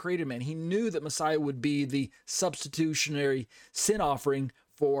even created man. He knew that Messiah would be the substitutionary sin offering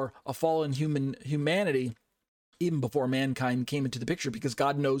for a fallen humanity, even before mankind came into the picture, because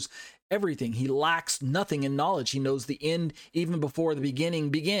God knows everything. He lacks nothing in knowledge. He knows the end even before the beginning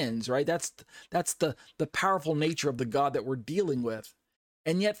begins, right? That's the powerful nature of the God that we're dealing with.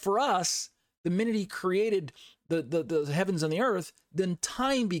 And yet for us, the minute he created the heavens and the earth, then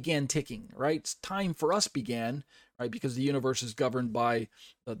time began ticking, right? Time for us began, right? Because the universe is governed by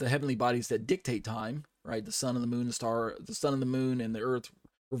the heavenly bodies that dictate time, right? The sun and the moon, the sun and the moon and the earth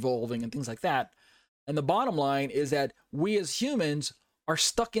revolving and things like that. And the bottom line is that we as humans are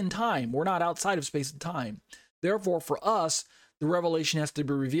stuck in time. We're not outside of space and time. Therefore, for us, the revelation has to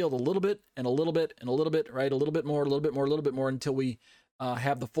be revealed a little bit and a little bit and a little bit, right? A little bit more, a little bit more, a little bit more until we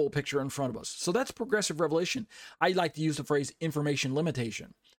have the full picture in front of us. So that's progressive revelation. I like to use the phrase information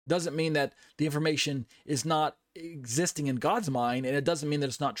limitation. Doesn't mean that the information is not existing in God's mind, and it doesn't mean that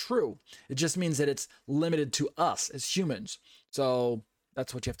it's not true. It just means that it's limited to us as humans. So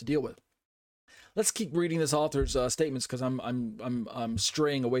that's what you have to deal with. Let's keep reading this author's statements, because I'm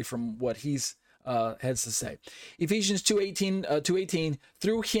straying away from what he's has to say. Ephesians 2:18,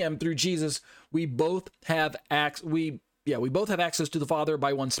 through him, through Jesus, we both have access to the Father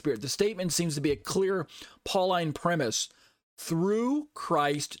by one Spirit. The statement seems to be a clear Pauline premise. Through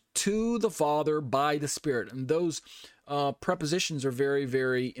Christ to the Father by the Spirit. And those prepositions are very,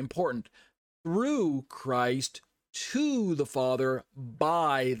 very important. Through Christ to the Father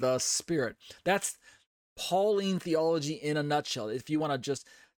by the Spirit. That's Pauline theology in a nutshell. If you want to just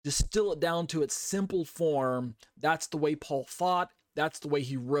distill it down to its simple form, that's the way Paul thought. That's the way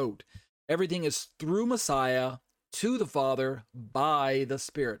he wrote. Everything is through Messiah to the Father by the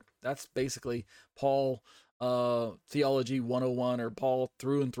Spirit. That's basically Paul theology 101, or Paul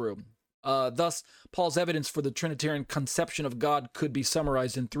through and through. Thus, Paul's evidence for the Trinitarian conception of God could be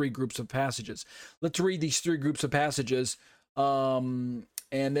summarized in three groups of passages. Let's read these three groups of passages, and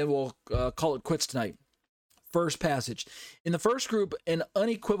then we'll call it quits tonight. First passage. In the first group, an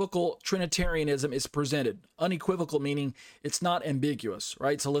unequivocal Trinitarianism is presented. Unequivocal meaning it's not ambiguous,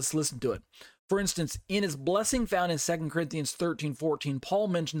 right? So let's listen to it. For instance, in his blessing found in 2 Corinthians 13:14, Paul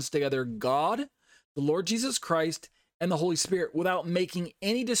mentions together God, the Lord Jesus Christ, and the Holy Spirit without making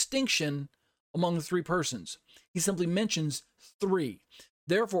any distinction among the three persons. He simply mentions three.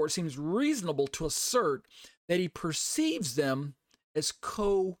 Therefore, it seems reasonable to assert that he perceives them as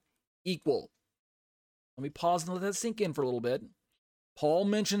co-equal. Let me pause and let that sink in for a little bit. Paul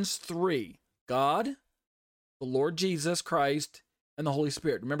mentions three: God, the Lord Jesus Christ, and the Holy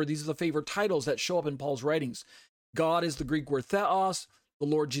Spirit. Remember, these are the favorite titles that show up in Paul's writings. God is the Greek word theos. The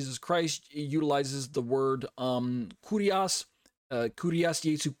Lord Jesus Christ utilizes the word kurios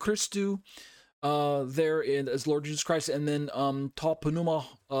Jesu Christou, there as Lord Jesus Christ, and then ta pneuma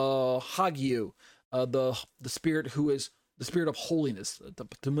hagiou, the Spirit who is the spirit of holiness, the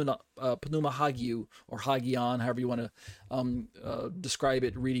pneuma hagiou, or hagion, however you want to describe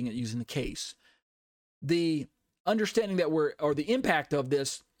it, reading it using the case. The understanding that the impact of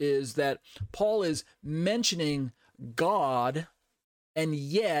this is that Paul is mentioning God, and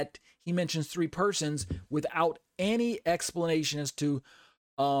yet he mentions three persons without any explanation as to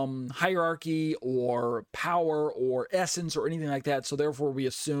hierarchy or power or essence or anything like that. So therefore we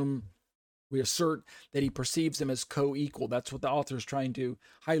assert that he perceives them as co-equal. That's what the author is trying to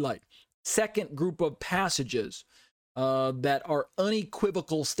highlight. Second group of passages that are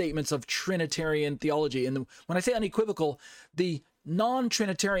unequivocal statements of Trinitarian theology. And when I say unequivocal, the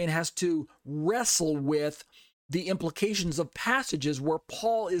non-Trinitarian has to wrestle with the implications of passages where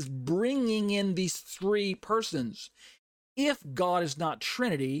Paul is bringing in these three persons. If God is not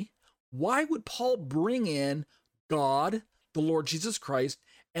Trinity, why would Paul bring in God, the Lord Jesus Christ,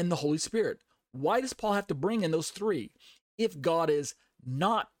 and the Holy Spirit? Why does Paul have to bring in those three? If God is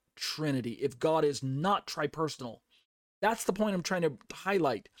not Trinity, if God is not tripersonal, that's the point I'm trying to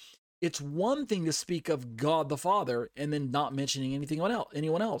highlight. It's one thing to speak of God the Father and then not mentioning anyone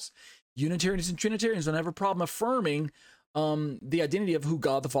else. Unitarians and Trinitarians don't have a problem affirming the identity of who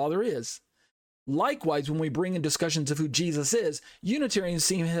God the Father is. Likewise, when we bring in discussions of who Jesus is, Unitarians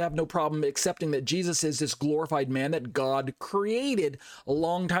seem to have no problem accepting that Jesus is this glorified man that God created a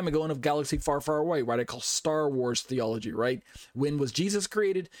long time ago in a galaxy far, far away, right? I call Star Wars theology, right? When was Jesus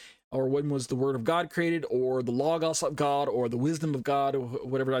created? Or when was the Word of God created? Or the Logos of God? Or the wisdom of God? Or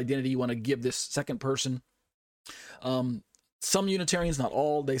whatever identity you want to give this second person. Some Unitarians, not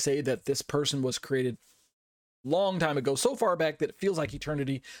all, they say that this person was created long time ago, so far back that it feels like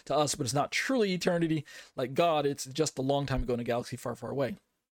eternity to us, but it's not truly eternity like God. It's just a long time ago in a galaxy far, far away.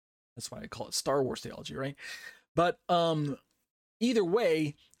 That's why I call it Star Wars theology, right? But either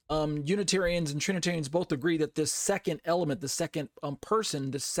way, Unitarians and Trinitarians both agree that this second element, the second person,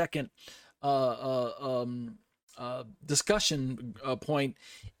 the second discussion point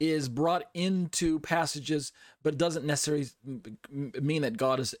is brought into passages, but it doesn't necessarily mean that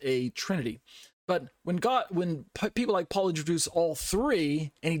God is a Trinity. But when people like Paul introduce all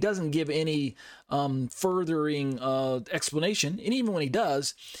three, and he doesn't give any furthering explanation, and even when he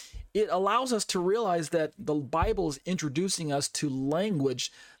does, it allows us to realize that the Bible is introducing us to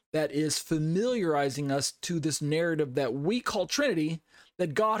language that is familiarizing us to this narrative that we call Trinity,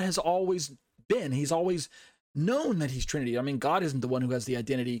 that God has always been. He's always known that he's Trinity. I mean, God isn't the one who has the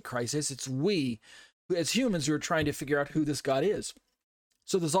identity crisis. It's we, as humans, who are trying to figure out who this God is.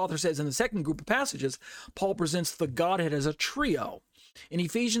 So this author says in the second group of passages, Paul presents the Godhead as a trio. In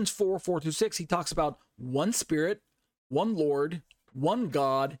Ephesians 4:4-6, he talks about one Spirit, one Lord, one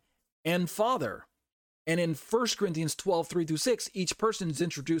God, and Father. And in 1 Corinthians 12:3-6, each person is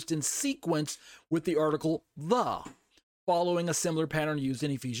introduced in sequence with the article the, following a similar pattern used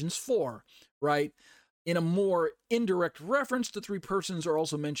in Ephesians 4, right? In a more indirect reference, the three persons are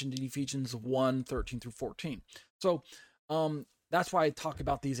also mentioned in Ephesians 1:13-14. So that's why I talk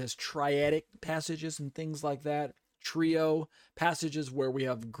about these as triadic passages and things like that. Trio passages where we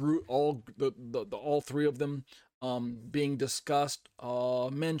have all three of them being discussed,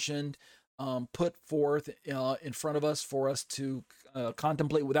 mentioned, put forth in front of us for us to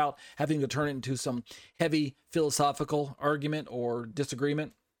contemplate without having to turn it into some heavy philosophical argument or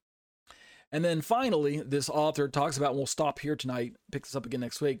disagreement. And then finally, this author talks about, and we'll stop here tonight, pick this up again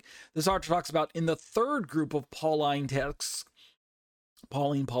next week. This author talks about in the third group of Pauline texts,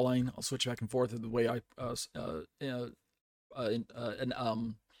 Pauline, I'll switch back and forth the way I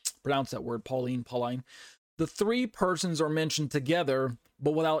pronounce that word, Pauline. The three persons are mentioned together,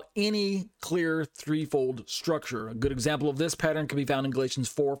 but without any clear threefold structure. A good example of this pattern can be found in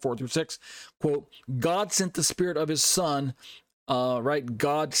Galatians 4:4-6. Quote, God sent the Spirit of his Son, right?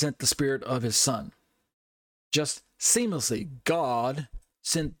 God sent the Spirit of his Son. Just seamlessly, God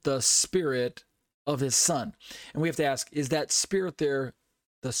sent the Spirit of his Son. And we have to ask, is that Spirit there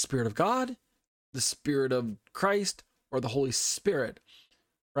the Spirit of God, the Spirit of Christ, or the Holy Spirit?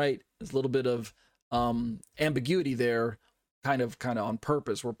 Right? There's a little bit of ambiguity there, kind of on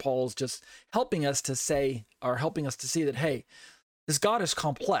purpose, where Paul's just helping us to see that, hey, this God is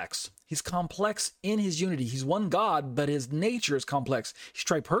complex. He's complex in his unity. He's one God, but his nature is complex. He's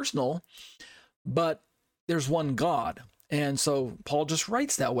tripersonal, but there's one God. And so Paul just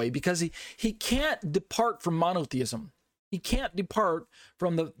writes that way because he can't depart from monotheism. He can't depart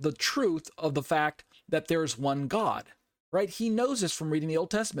from the truth of the fact that there's one God, right? He knows this from reading the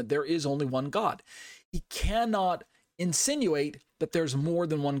Old Testament. There is only one God. He cannot insinuate that there's more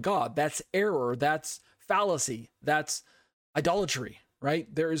than one God. That's error. That's fallacy. That's idolatry,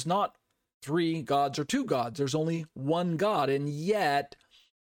 right? There is not three gods or two gods. There's only one God, and yet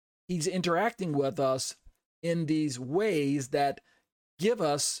he's interacting with us in these ways that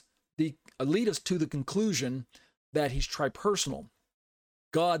lead us to the conclusion that he's tripersonal.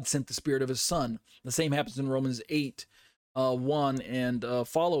 God sent the Spirit of his Son. The same happens in Romans 8, 1 and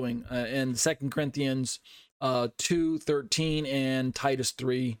following, and 2 Corinthians 2, 13, and Titus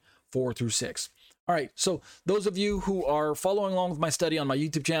 3, 4 through 6. All right, so those of you who are following along with my study on my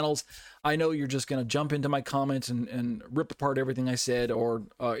YouTube channels, I know you're just going to jump into my comments and rip apart everything I said, or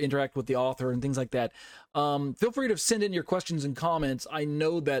interact with the author and things like that. Feel free to send in your questions and comments. I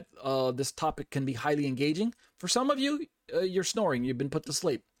know that this topic can be highly engaging. For some of you, you're snoring. You've been put to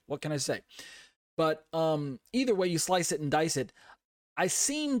sleep. What can I say? But either way you slice it and dice it, I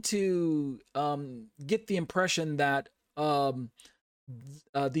seem to get the impression that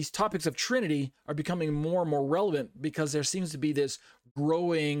these topics of Trinity are becoming more and more relevant, because there seems to be this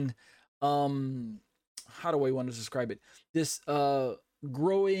growing, how do I want to describe it? This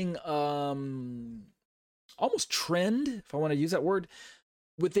growing almost trend, if I want to use that word,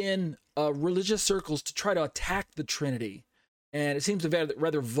 within religious circles to try to attack the Trinity. And it seems to be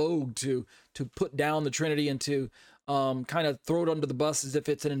rather vogue to put down the Trinity and to kind of throw it under the bus as if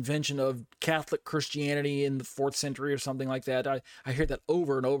it's an invention of Catholic Christianity in the 4th century or something like that. I hear that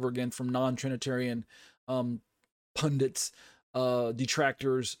over and over again from non-Trinitarian pundits,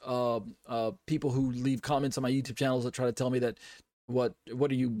 detractors, people who leave comments on my YouTube channels that try to tell me that what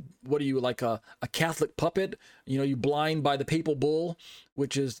are you like a Catholic puppet? You know, you blind by the papal bull,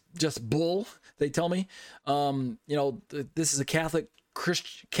 which is just bull. They tell me, this is a Catholic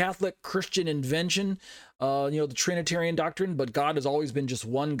Christian invention, the Trinitarian doctrine, but God has always been just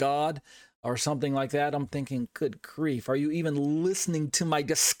one God or something like that. I'm thinking, good grief, are you even listening to my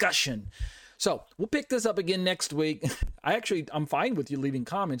discussion? So we'll pick this up again next week. I'm fine with you leaving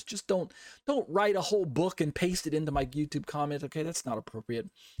comments. Just don't write a whole book and paste it into my YouTube comments. Okay, that's not appropriate.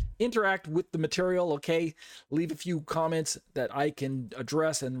 Interact with the material. Okay, leave a few comments that I can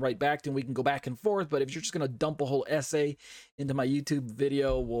address and write back to, and we can go back and forth. But if you're just gonna dump a whole essay into my YouTube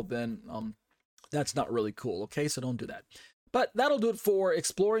video, well then that's not really cool. Okay, so don't do that. But that'll do it for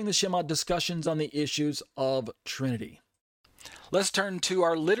exploring the Shema, discussions on the issues of Trinity. Let's turn to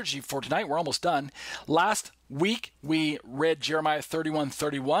our liturgy for tonight. We're almost done. Last week, we read Jeremiah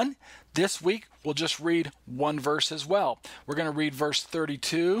 31:31. This week, we'll just read one verse as well. We're going to read verse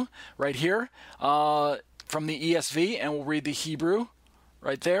 32 right here from the ESV, and we'll read the Hebrew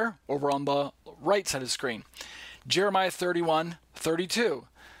right there over on the right side of the screen. Jeremiah 31:32.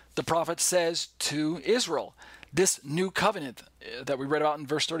 The prophet says to Israel, this new covenant that we read about in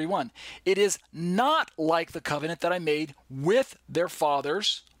verse 31, it is not like the covenant that I made with their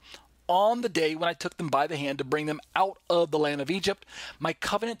fathers on the day when I took them by the hand to bring them out of the land of Egypt, my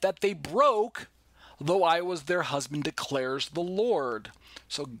covenant that they broke, though I was their husband, declares the Lord.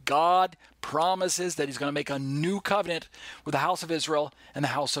 So God promises that he's going to make a new covenant with the house of Israel and the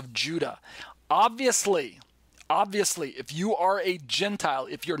house of Judah. Obviously, if you are a Gentile,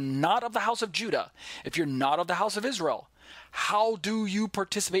 if you're not of the house of Judah, if you're not of the house of Israel, how do you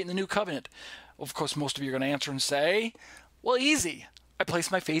participate in the new covenant? Well, of course, most of you are going to answer and say, well, easy. I place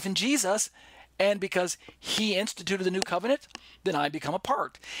my faith in Jesus, and because he instituted the new covenant, then I become a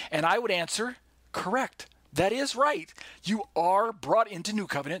part. And I would answer, correct. That is right. You are brought into new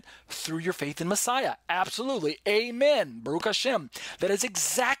covenant through your faith in Messiah. Absolutely. Amen. Baruch Hashem. That is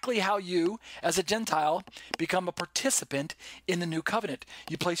exactly how you, as a Gentile, become a participant in the new covenant.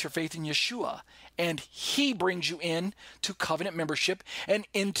 You place your faith in Yeshua, and he brings you in to covenant membership and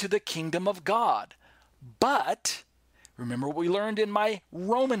into the kingdom of God. But remember what we learned in my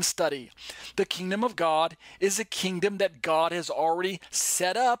Roman study. The kingdom of God is a kingdom that God has already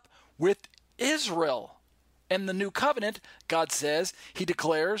set up with Israel. And the new covenant, God says, he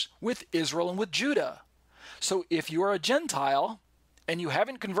declares with Israel and with Judah. So if you are a Gentile and you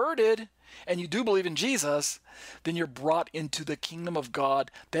haven't converted and you do believe in Jesus, then you're brought into the kingdom of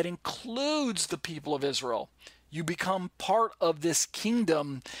God that includes the people of Israel. You become part of this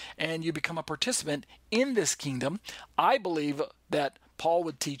kingdom and you become a participant in this kingdom. I believe that Paul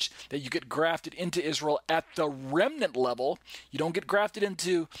would teach that you get grafted into Israel at the remnant level. You don't get grafted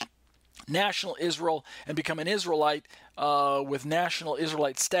into national Israel and become an Israelite with national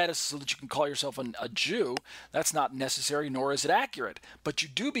Israelite status so that you can call yourself a Jew. That's not necessary, nor is it accurate. But you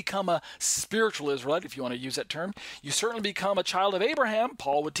do become a spiritual Israelite, if you want to use that term. You certainly become a child of Abraham.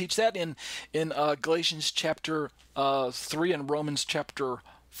 Paul would teach that in Galatians chapter 3 and Romans chapter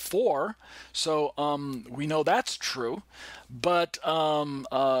 4. So we know that's true. But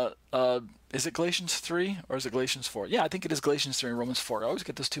Is it Galatians 3 or is it Galatians 4? Yeah, I think it is Galatians 3 and Romans 4. I always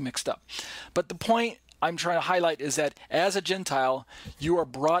get those two mixed up. But the point I'm trying to highlight is that as a Gentile, you are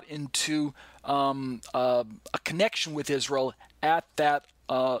brought into a connection with Israel at that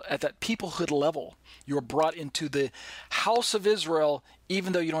peoplehood level. You are brought into the house of Israel,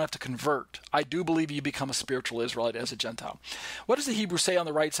 even though you don't have to convert. I do believe you become a spiritual Israelite as a Gentile. What does the Hebrew say on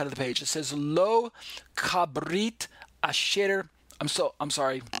the right side of the page? It says, Lo kabrit asher. I'm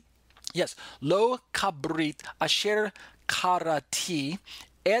sorry. Yes. Lo kabrit asher karati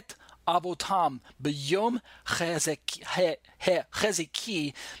et avotam b'yom chezeki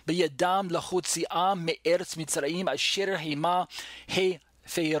b'yadam lachutziam me'eretz mitzrayim asher hema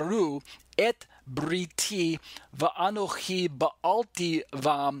heferu et briti va'anochi ba'alti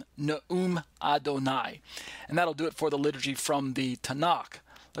vam ne'um Adonai. And that'll do it for the liturgy from the Tanakh.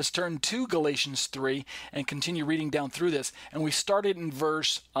 Let's turn to Galatians 3 and continue reading down through this. And we started in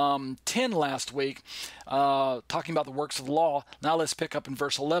verse 10 last week, talking about the works of the law. Now let's pick up in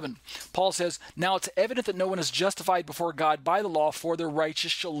verse 11. Paul says, Now it's evident that no one is justified before God by the law, for the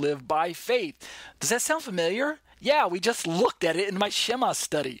righteous shall live by faith. Does that sound familiar? Yeah, we just looked at it in my Shema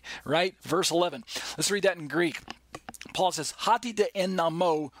study, right? Verse 11. Let's read that in Greek. Paul says, Hati de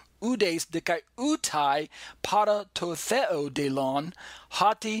enamo udes dekai utai para to theo delon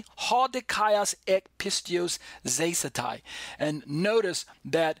hati hodikaias ek pistios zesatai. And notice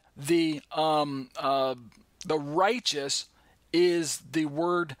that the righteous is the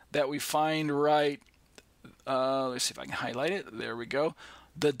word that we find right. Let's see if I can highlight it. There we go.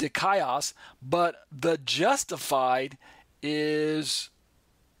 The dikaios, but the justified is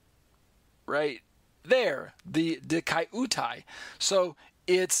right there, the dikaiutai. So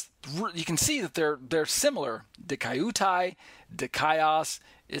you can see that they're similar. Dikaiutai, dikaios,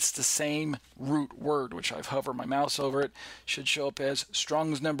 it's the same root word, which I've hovered my mouse over it. Should show up as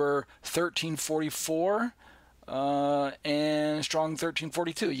Strong's number 1344 and Strong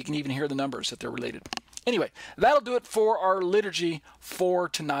 1342. You can even hear the numbers that they're related. Anyway, that'll do it for our liturgy for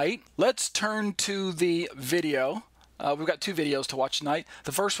tonight. Let's turn to the video. We've got two videos to watch tonight.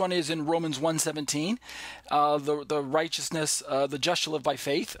 The first one is in Romans 1:17, the righteousness, the just shall live by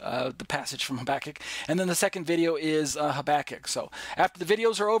faith, the passage from Habakkuk. And then the second video is Habakkuk. So after the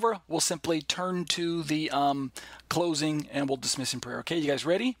videos are over, we'll simply turn to the closing and we'll dismiss in prayer. Okay, you guys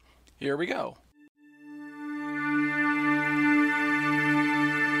ready? Here we go.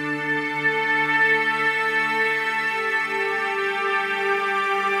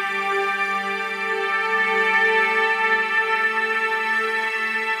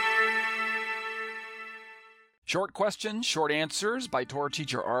 Short questions, short answers by Torah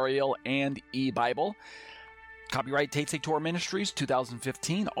teacher Ariel and eBible. Copyright Tate Torah Ministries,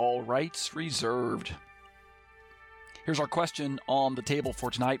 2015. All rights reserved. Here's our question on the table for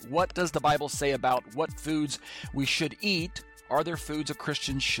tonight. What does the Bible say about what foods we should eat? Are there foods a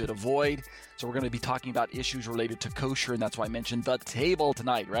Christian should avoid? So we're going to be talking about issues related to kosher, and that's why I mentioned the table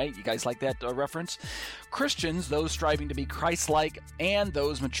tonight, right? You guys like that reference? Christians, those striving to be Christ-like, and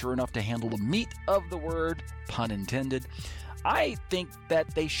those mature enough to handle the meat of the word, pun intended, I think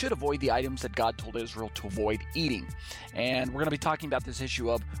that they should avoid the items that God told Israel to avoid eating. And we're going to be talking about this issue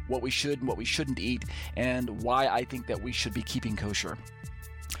of what we should and what we shouldn't eat, and why I think that we should be keeping kosher.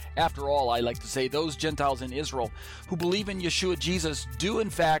 After all, I like to say those Gentiles in Israel who believe in Yeshua Jesus do in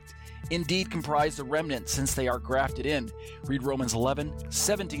fact indeed comprise the remnant, since they are grafted in. Read Romans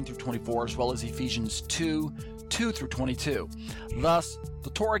 11:17 through 24, as well as Ephesians 2:2 through 22. Thus, the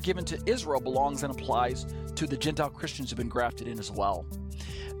Torah given to Israel belongs and applies to the Gentile Christians who have been grafted in as well.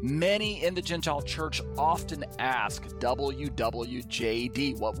 Many in the Gentile church often ask,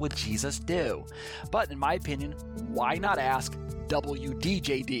 WWJD, what would Jesus do? But in my opinion, why not ask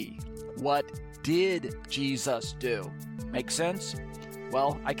WDJD? What did Jesus do? Make sense?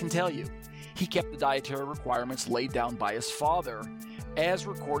 Well, I can tell you. He kept the dietary requirements laid down by his father, as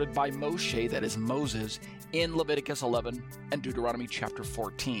recorded by Moshe, that is Moses, in Leviticus 11 and Deuteronomy chapter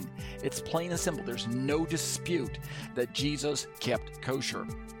 14. It's plain and simple. There's no dispute that Jesus kept kosher.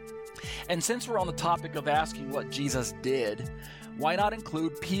 And since we're on the topic of asking what Jesus did, why not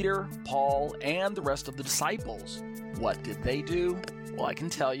include Peter, Paul, and the rest of the disciples? What did they do? Well, I can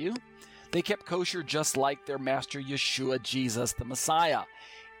tell you. They kept kosher just like their master Yeshua, Jesus the Messiah.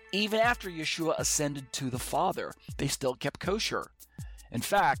 Even after Yeshua ascended to the Father, they still kept kosher. In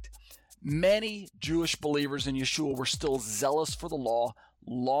fact, many Jewish believers in Yeshua were still zealous for the law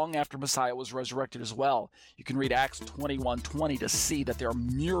long after Messiah was resurrected as well. You can read Acts 21:20 to see that there are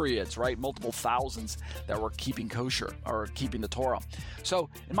myriads, right? Multiple thousands that were keeping kosher or keeping the Torah. So,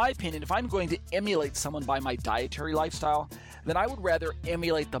 in my opinion, if I'm going to emulate someone by my dietary lifestyle, then I would rather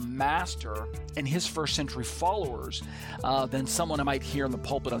emulate the Master and his first century followers than someone I might hear in the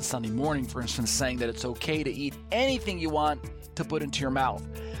pulpit on Sunday morning, for instance, saying that it's okay to eat anything you want to put into your mouth.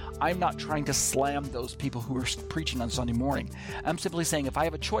 I'm not trying to slam those people who are preaching on Sunday morning. I'm simply saying if I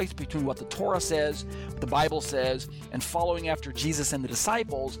have a choice between what the Torah says, what the Bible says, and following after Jesus and the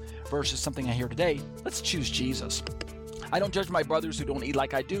disciples versus something I hear today, let's choose Jesus. I don't judge my brothers who don't eat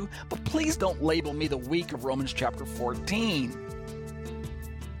like I do, but please don't label me the weak of Romans chapter 14.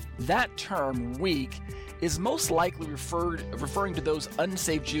 That term, weak, is most likely referring to those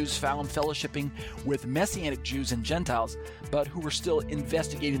unsaved Jews found fellowshipping with Messianic Jews and Gentiles, but who were still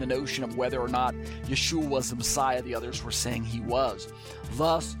investigating the notion of whether or not Yeshua was the Messiah the others were saying he was.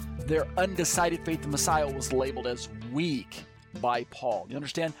 Thus, their undecided faith in Messiah was labeled as weak by Paul. You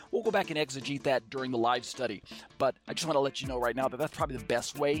understand? We'll go back and exegete that during the live study, but I just want to let you know right now that that's probably the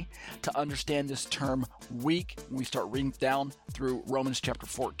best way to understand this term weak when we start reading down through Romans chapter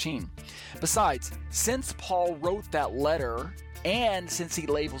 14. Besides, since Paul wrote that letter and since he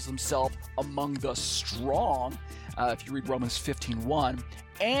labels himself among the strong, if you read Romans 15:1,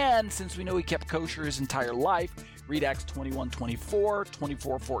 and since we know he kept kosher his entire life, read Acts 21:24,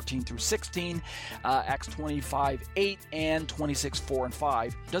 24:14 through 16, Acts 25:8, and 26:4 and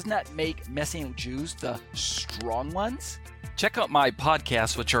 5. Doesn't that make Messianic Jews the strong ones? Check out my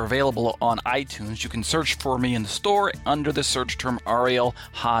podcasts, which are available on iTunes. You can search for me in the store under the search term Ariel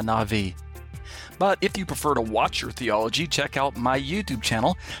Hanavi. But if you prefer to watch your theology, check out my YouTube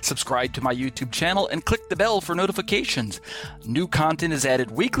channel, subscribe to my YouTube channel, and click the bell for notifications. New content is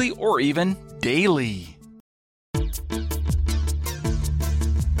added weekly or even daily.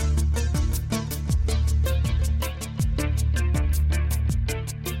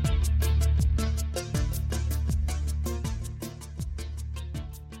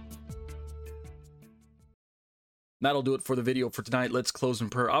 That'll do it for the video for tonight. Let's close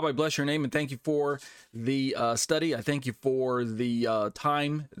in prayer. Abba, I bless your name and thank you for the study. I thank you for the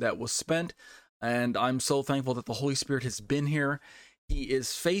time that was spent. And I'm so thankful that the Holy Spirit has been here. He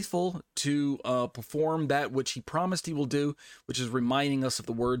is faithful to perform that which he promised he will do, which is reminding us of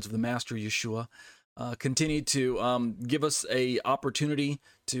the words of the Master Yeshua. Continue to give us a opportunity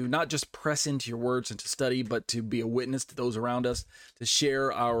to not just press into your words and to study, but to be a witness to those around us, to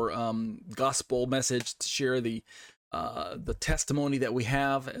share our gospel message, to share the testimony that we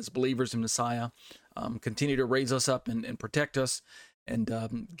have as believers in Messiah. Continue to raise us up and protect us,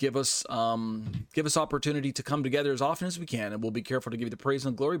 and give us opportunity to come together as often as we can, and we'll be careful to give you the praise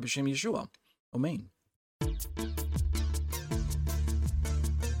and glory b'Shem Yeshua. Amen.